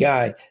made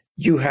guy,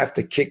 you have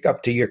to kick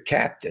up to your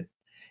captain.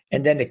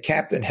 And then the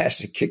captain has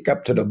to kick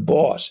up to the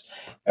boss.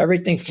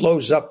 Everything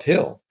flows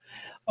uphill.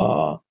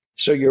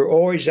 So you're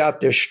always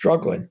out there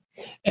struggling.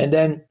 And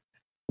then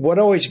what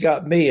always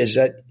got me is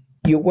that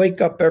you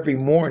wake up every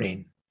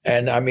morning.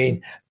 And I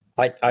mean,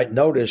 I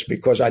noticed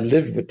because I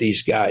lived with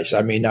these guys.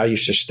 I mean, I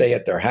used to stay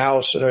at their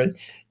house. And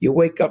you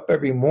wake up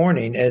every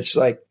morning and it's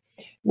like,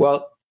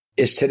 well,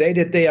 is today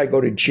the day I go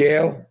to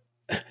jail?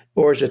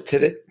 Or is it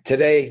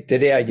today the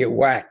day I get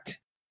whacked?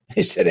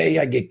 Is today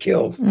I get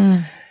killed?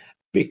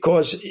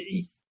 Because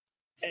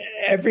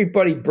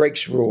everybody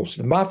breaks rules.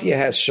 The mafia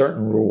has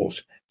certain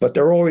rules, but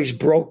they're always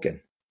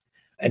broken.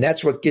 And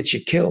that's what gets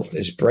you killed,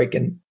 is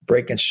breaking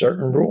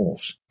certain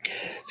rules.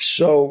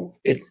 So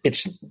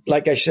it's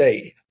like I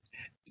say,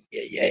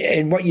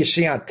 and what you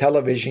see on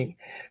television,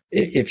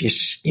 if you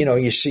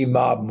see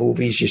mob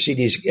movies, you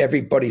see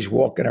everybody's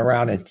walking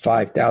around in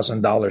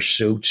 $5,000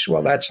 suits.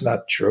 Well, that's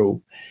not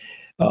true.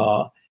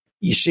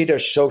 You see their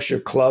social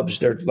clubs,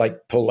 they're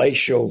like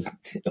palatial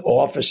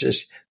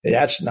offices.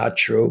 That's not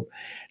true.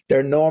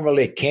 They're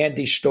normally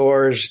candy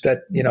stores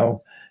that,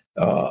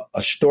 a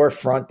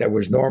storefront that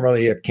was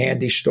normally a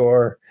candy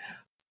store.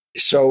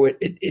 So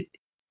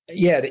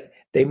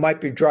they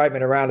might be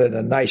driving around in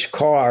a nice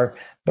car,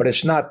 but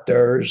it's not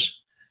theirs,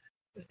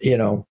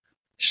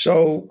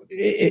 So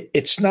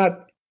it's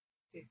not,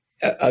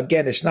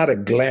 again, it's not a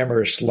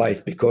glamorous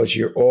life because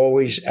you're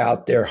always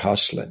out there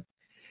hustling.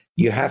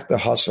 You have to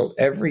hustle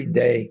every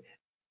day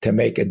to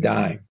make a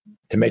dime,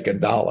 to make a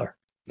dollar.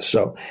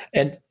 So,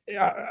 and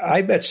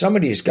I bet some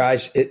of these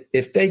guys,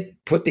 if they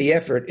put the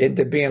effort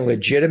into being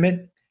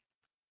legitimate,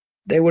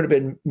 they would have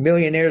been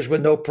millionaires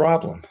with no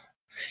problem.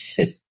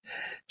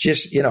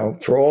 Just,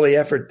 for all the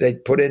effort they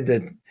put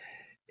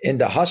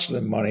into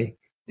hustling money,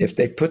 if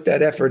they put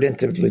that effort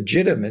into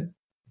legitimate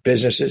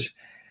businesses,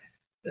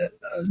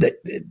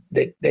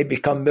 they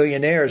become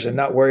millionaires and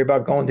not worry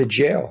about going to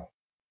jail.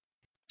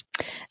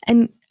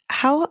 And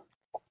how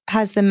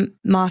has the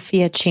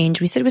mafia changed?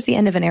 We said it was the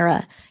end of an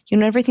era.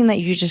 Everything that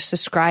you just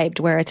described,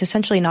 where it's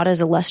essentially not as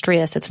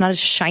illustrious, it's not as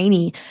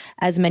shiny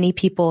as many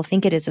people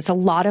think it is. It's a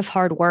lot of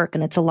hard work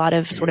and it's a lot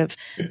of sort of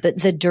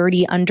the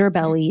dirty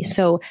underbelly.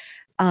 So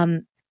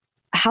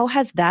how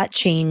has that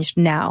changed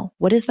now?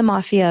 What does the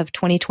mafia of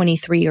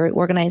 2023 or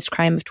organized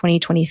crime of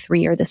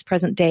 2023 or this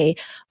present day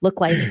look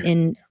like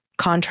in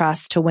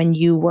contrast to when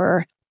you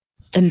were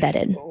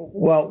embedded?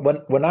 Well,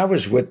 when I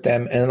was with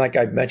them, and like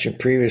I mentioned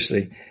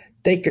previously,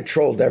 they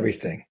controlled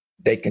everything.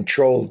 They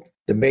controlled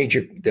the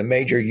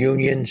major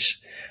unions.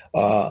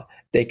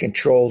 They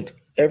controlled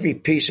every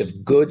piece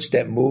of goods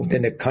that moved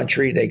in the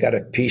country. They got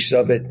a piece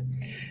of it.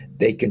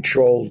 They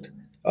controlled.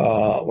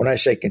 When I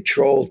say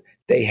controlled,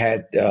 they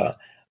had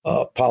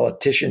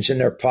politicians in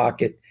their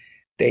pocket.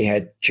 They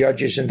had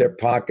judges in their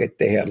pocket.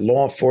 They had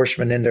law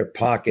enforcement in their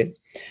pocket.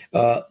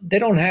 They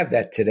don't have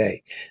that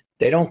today.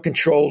 They don't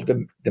control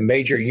the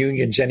major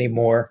unions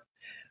anymore.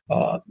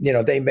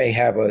 They may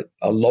have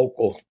a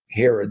local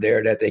here or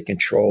there that they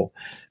control,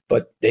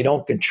 but they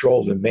don't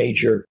control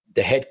the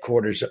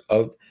headquarters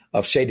of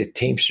say, the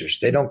Teamsters.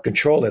 They don't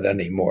control it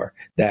anymore.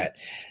 That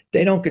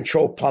they don't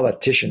control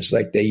politicians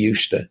like they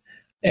used to,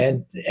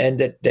 and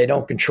that they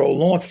don't control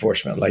law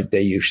enforcement like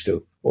they used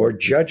to, or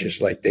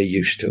judges like they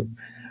used to.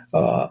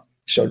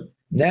 So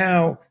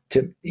now,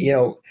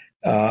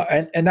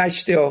 and I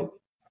still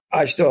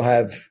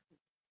have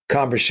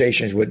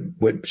conversations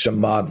with some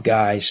mob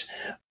guys.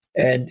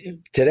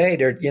 And today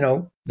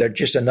they're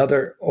just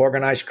another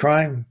organized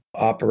crime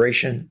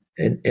operation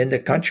in the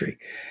country.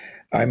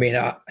 I mean,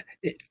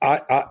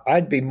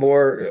 I'd be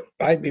more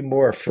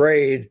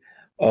afraid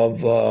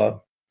of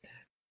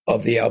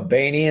the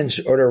Albanians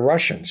or the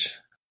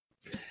Russians.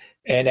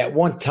 And at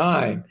one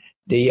time,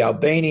 the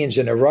Albanians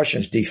and the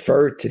Russians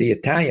deferred to the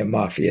Italian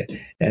mafia,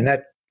 and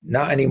that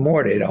not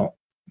anymore. They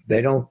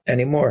don't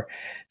anymore.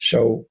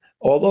 So,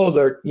 although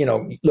they're,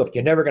 look,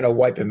 you're never going to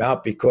wipe them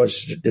out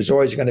because there's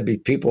always going to be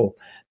people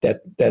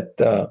that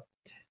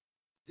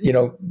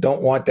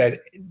don't want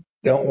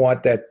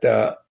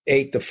that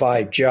 8 to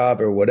 5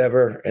 job or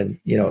whatever, and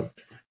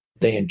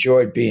they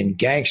enjoyed being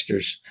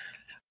gangsters,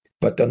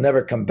 but they'll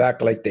never come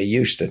back like they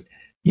used to.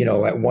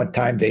 At one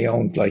time they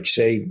owned, like,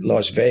 say,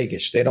 Las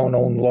Vegas. They don't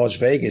own Las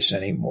Vegas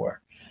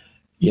anymore.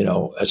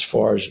 As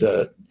far as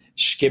the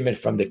skimming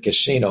from the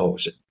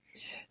casinos.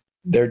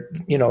 They're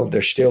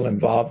still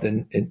involved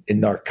in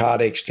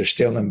narcotics. They're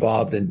still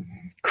involved in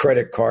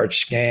credit card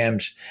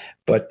scams,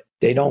 but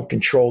they don't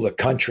control the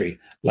country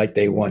like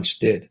they once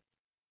did.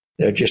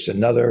 They're just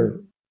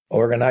another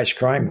organized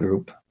crime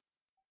group.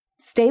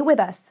 Stay with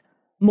us.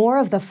 More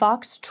of the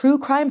Fox True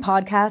Crime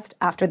Podcast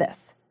after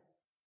this.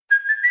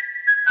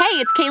 Hey,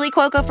 it's Kaylee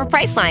Cuoco for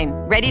Priceline.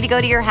 Ready to go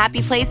to your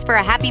happy place for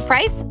a happy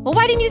price? Well,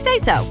 why didn't you say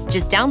so?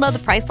 Just download the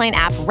Priceline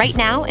app right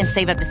now and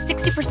save up to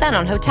 60%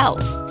 on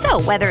hotels.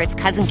 So whether it's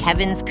Cousin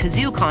Kevin's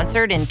Kazoo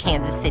Concert in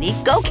Kansas City,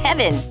 go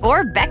Kevin,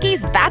 or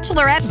Becky's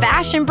Bachelorette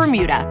Bash in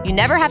Bermuda, you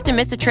never have to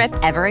miss a trip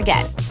ever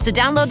again. So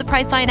download the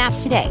Priceline app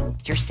today.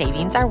 Your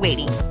savings are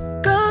waiting.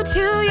 Go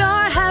to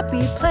your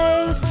happy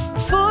place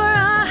for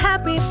a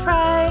happy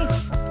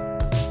price.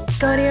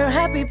 Go to your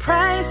happy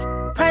price,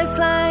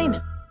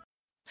 Priceline.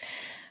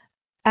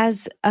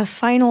 As a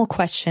final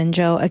question,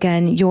 Joe,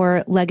 again,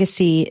 your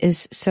legacy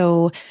is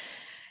so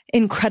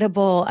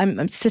incredible.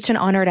 It's such an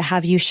honor to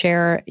have you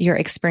share your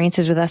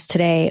experiences with us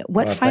today.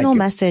 What final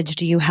message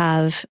do you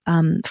have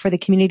for the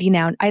community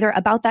now, either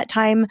about that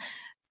time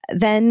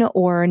then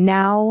or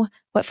now?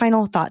 What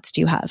final thoughts do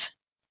you have?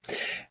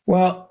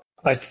 Well,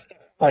 I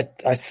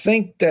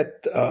think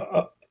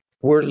that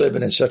we're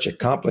living in such a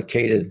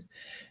complicated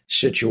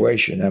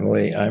situation,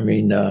 Emily. I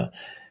mean,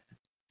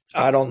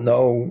 I don't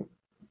know,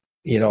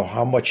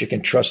 how much you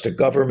can trust the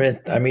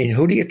government. I mean,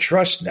 who do you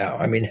trust now?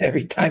 I mean,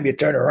 every time you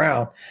turn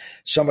around,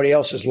 somebody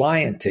else is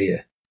lying to you.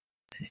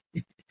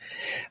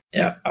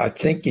 Yeah, I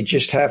think you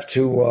just have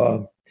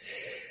to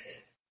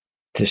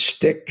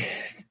stick,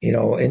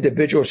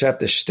 individuals have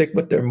to stick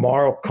with their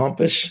moral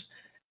compass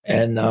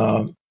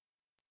and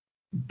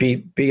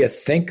be a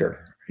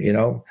thinker,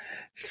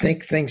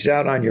 think things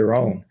out on your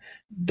own.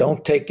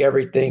 Don't take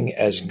everything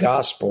as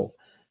gospel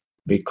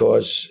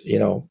because,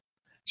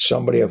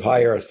 somebody of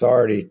higher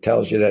authority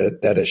tells you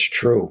that is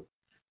true.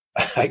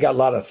 I got a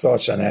lot of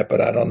thoughts on that,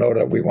 but I don't know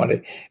that we want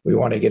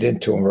to get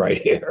into them right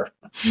here.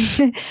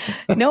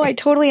 No, I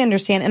totally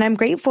understand. And I'm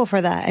grateful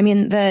for that. I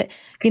mean,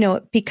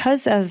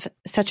 because of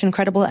such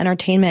incredible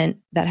entertainment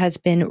that has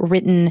been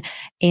written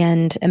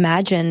and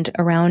imagined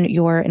around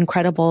your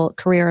incredible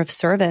career of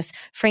service,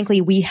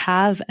 frankly, we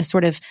have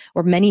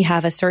many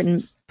have a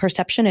certain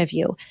perception of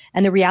you.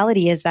 And the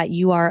reality is that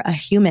you are a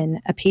human,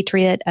 a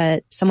patriot,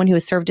 someone who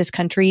has served his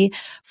country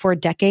for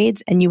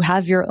decades, and you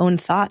have your own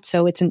thoughts.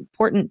 So it's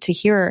important to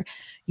hear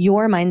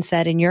your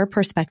mindset and your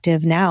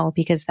perspective now,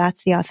 because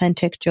that's the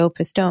authentic Joe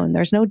Pistone.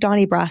 There's no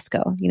Donnie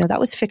Brasco. That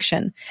was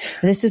fiction.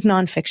 This is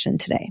nonfiction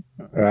today.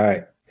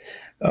 Right.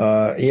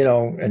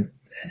 And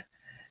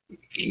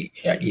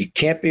you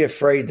can't be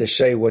afraid to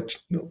say what's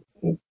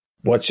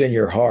in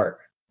your heart,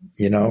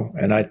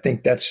 and I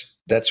think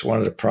that's one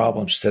of the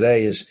problems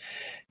today is,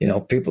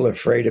 people are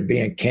afraid of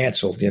being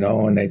canceled,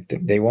 and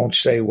they won't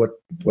say what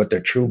their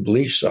true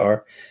beliefs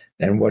are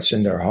and what's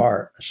in their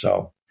heart.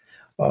 So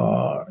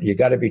you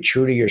got to be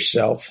true to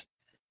yourself,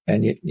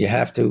 and you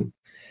have to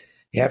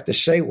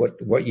say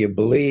what you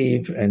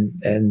believe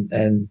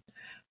and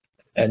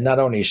not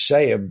only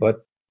say it,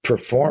 but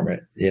perform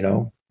it,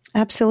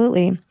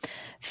 Absolutely.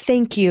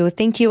 Thank you.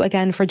 Thank you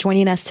again for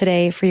joining us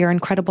today, for your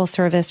incredible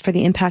service, for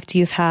the impact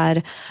you've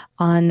had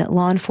on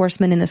law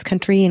enforcement in this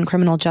country and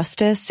criminal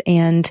justice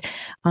and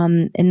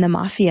in the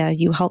mafia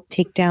you helped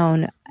take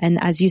down.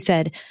 And as you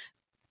said,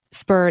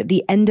 spur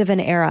the end of an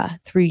era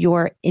through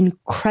your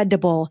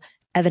incredible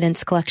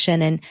evidence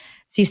collection. And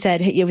as you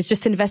said, it was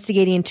just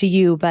investigating into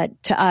you,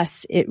 but to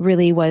us, it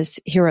really was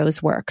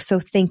hero's work. So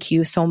thank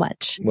you so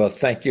much. Well,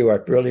 thank you. I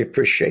really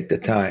appreciate the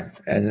time,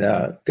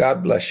 and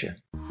God bless you.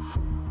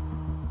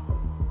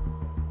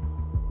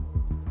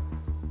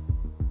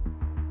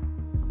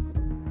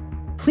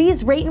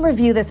 Please rate and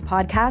review this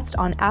podcast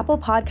on Apple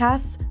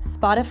Podcasts,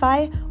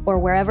 Spotify, or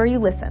wherever you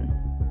listen.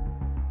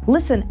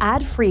 Listen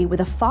ad-free with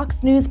a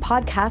Fox News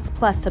Podcast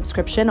Plus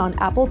subscription on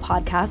Apple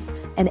Podcasts,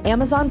 and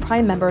Amazon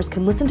Prime members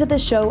can listen to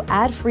this show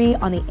ad-free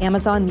on the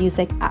Amazon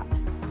Music app.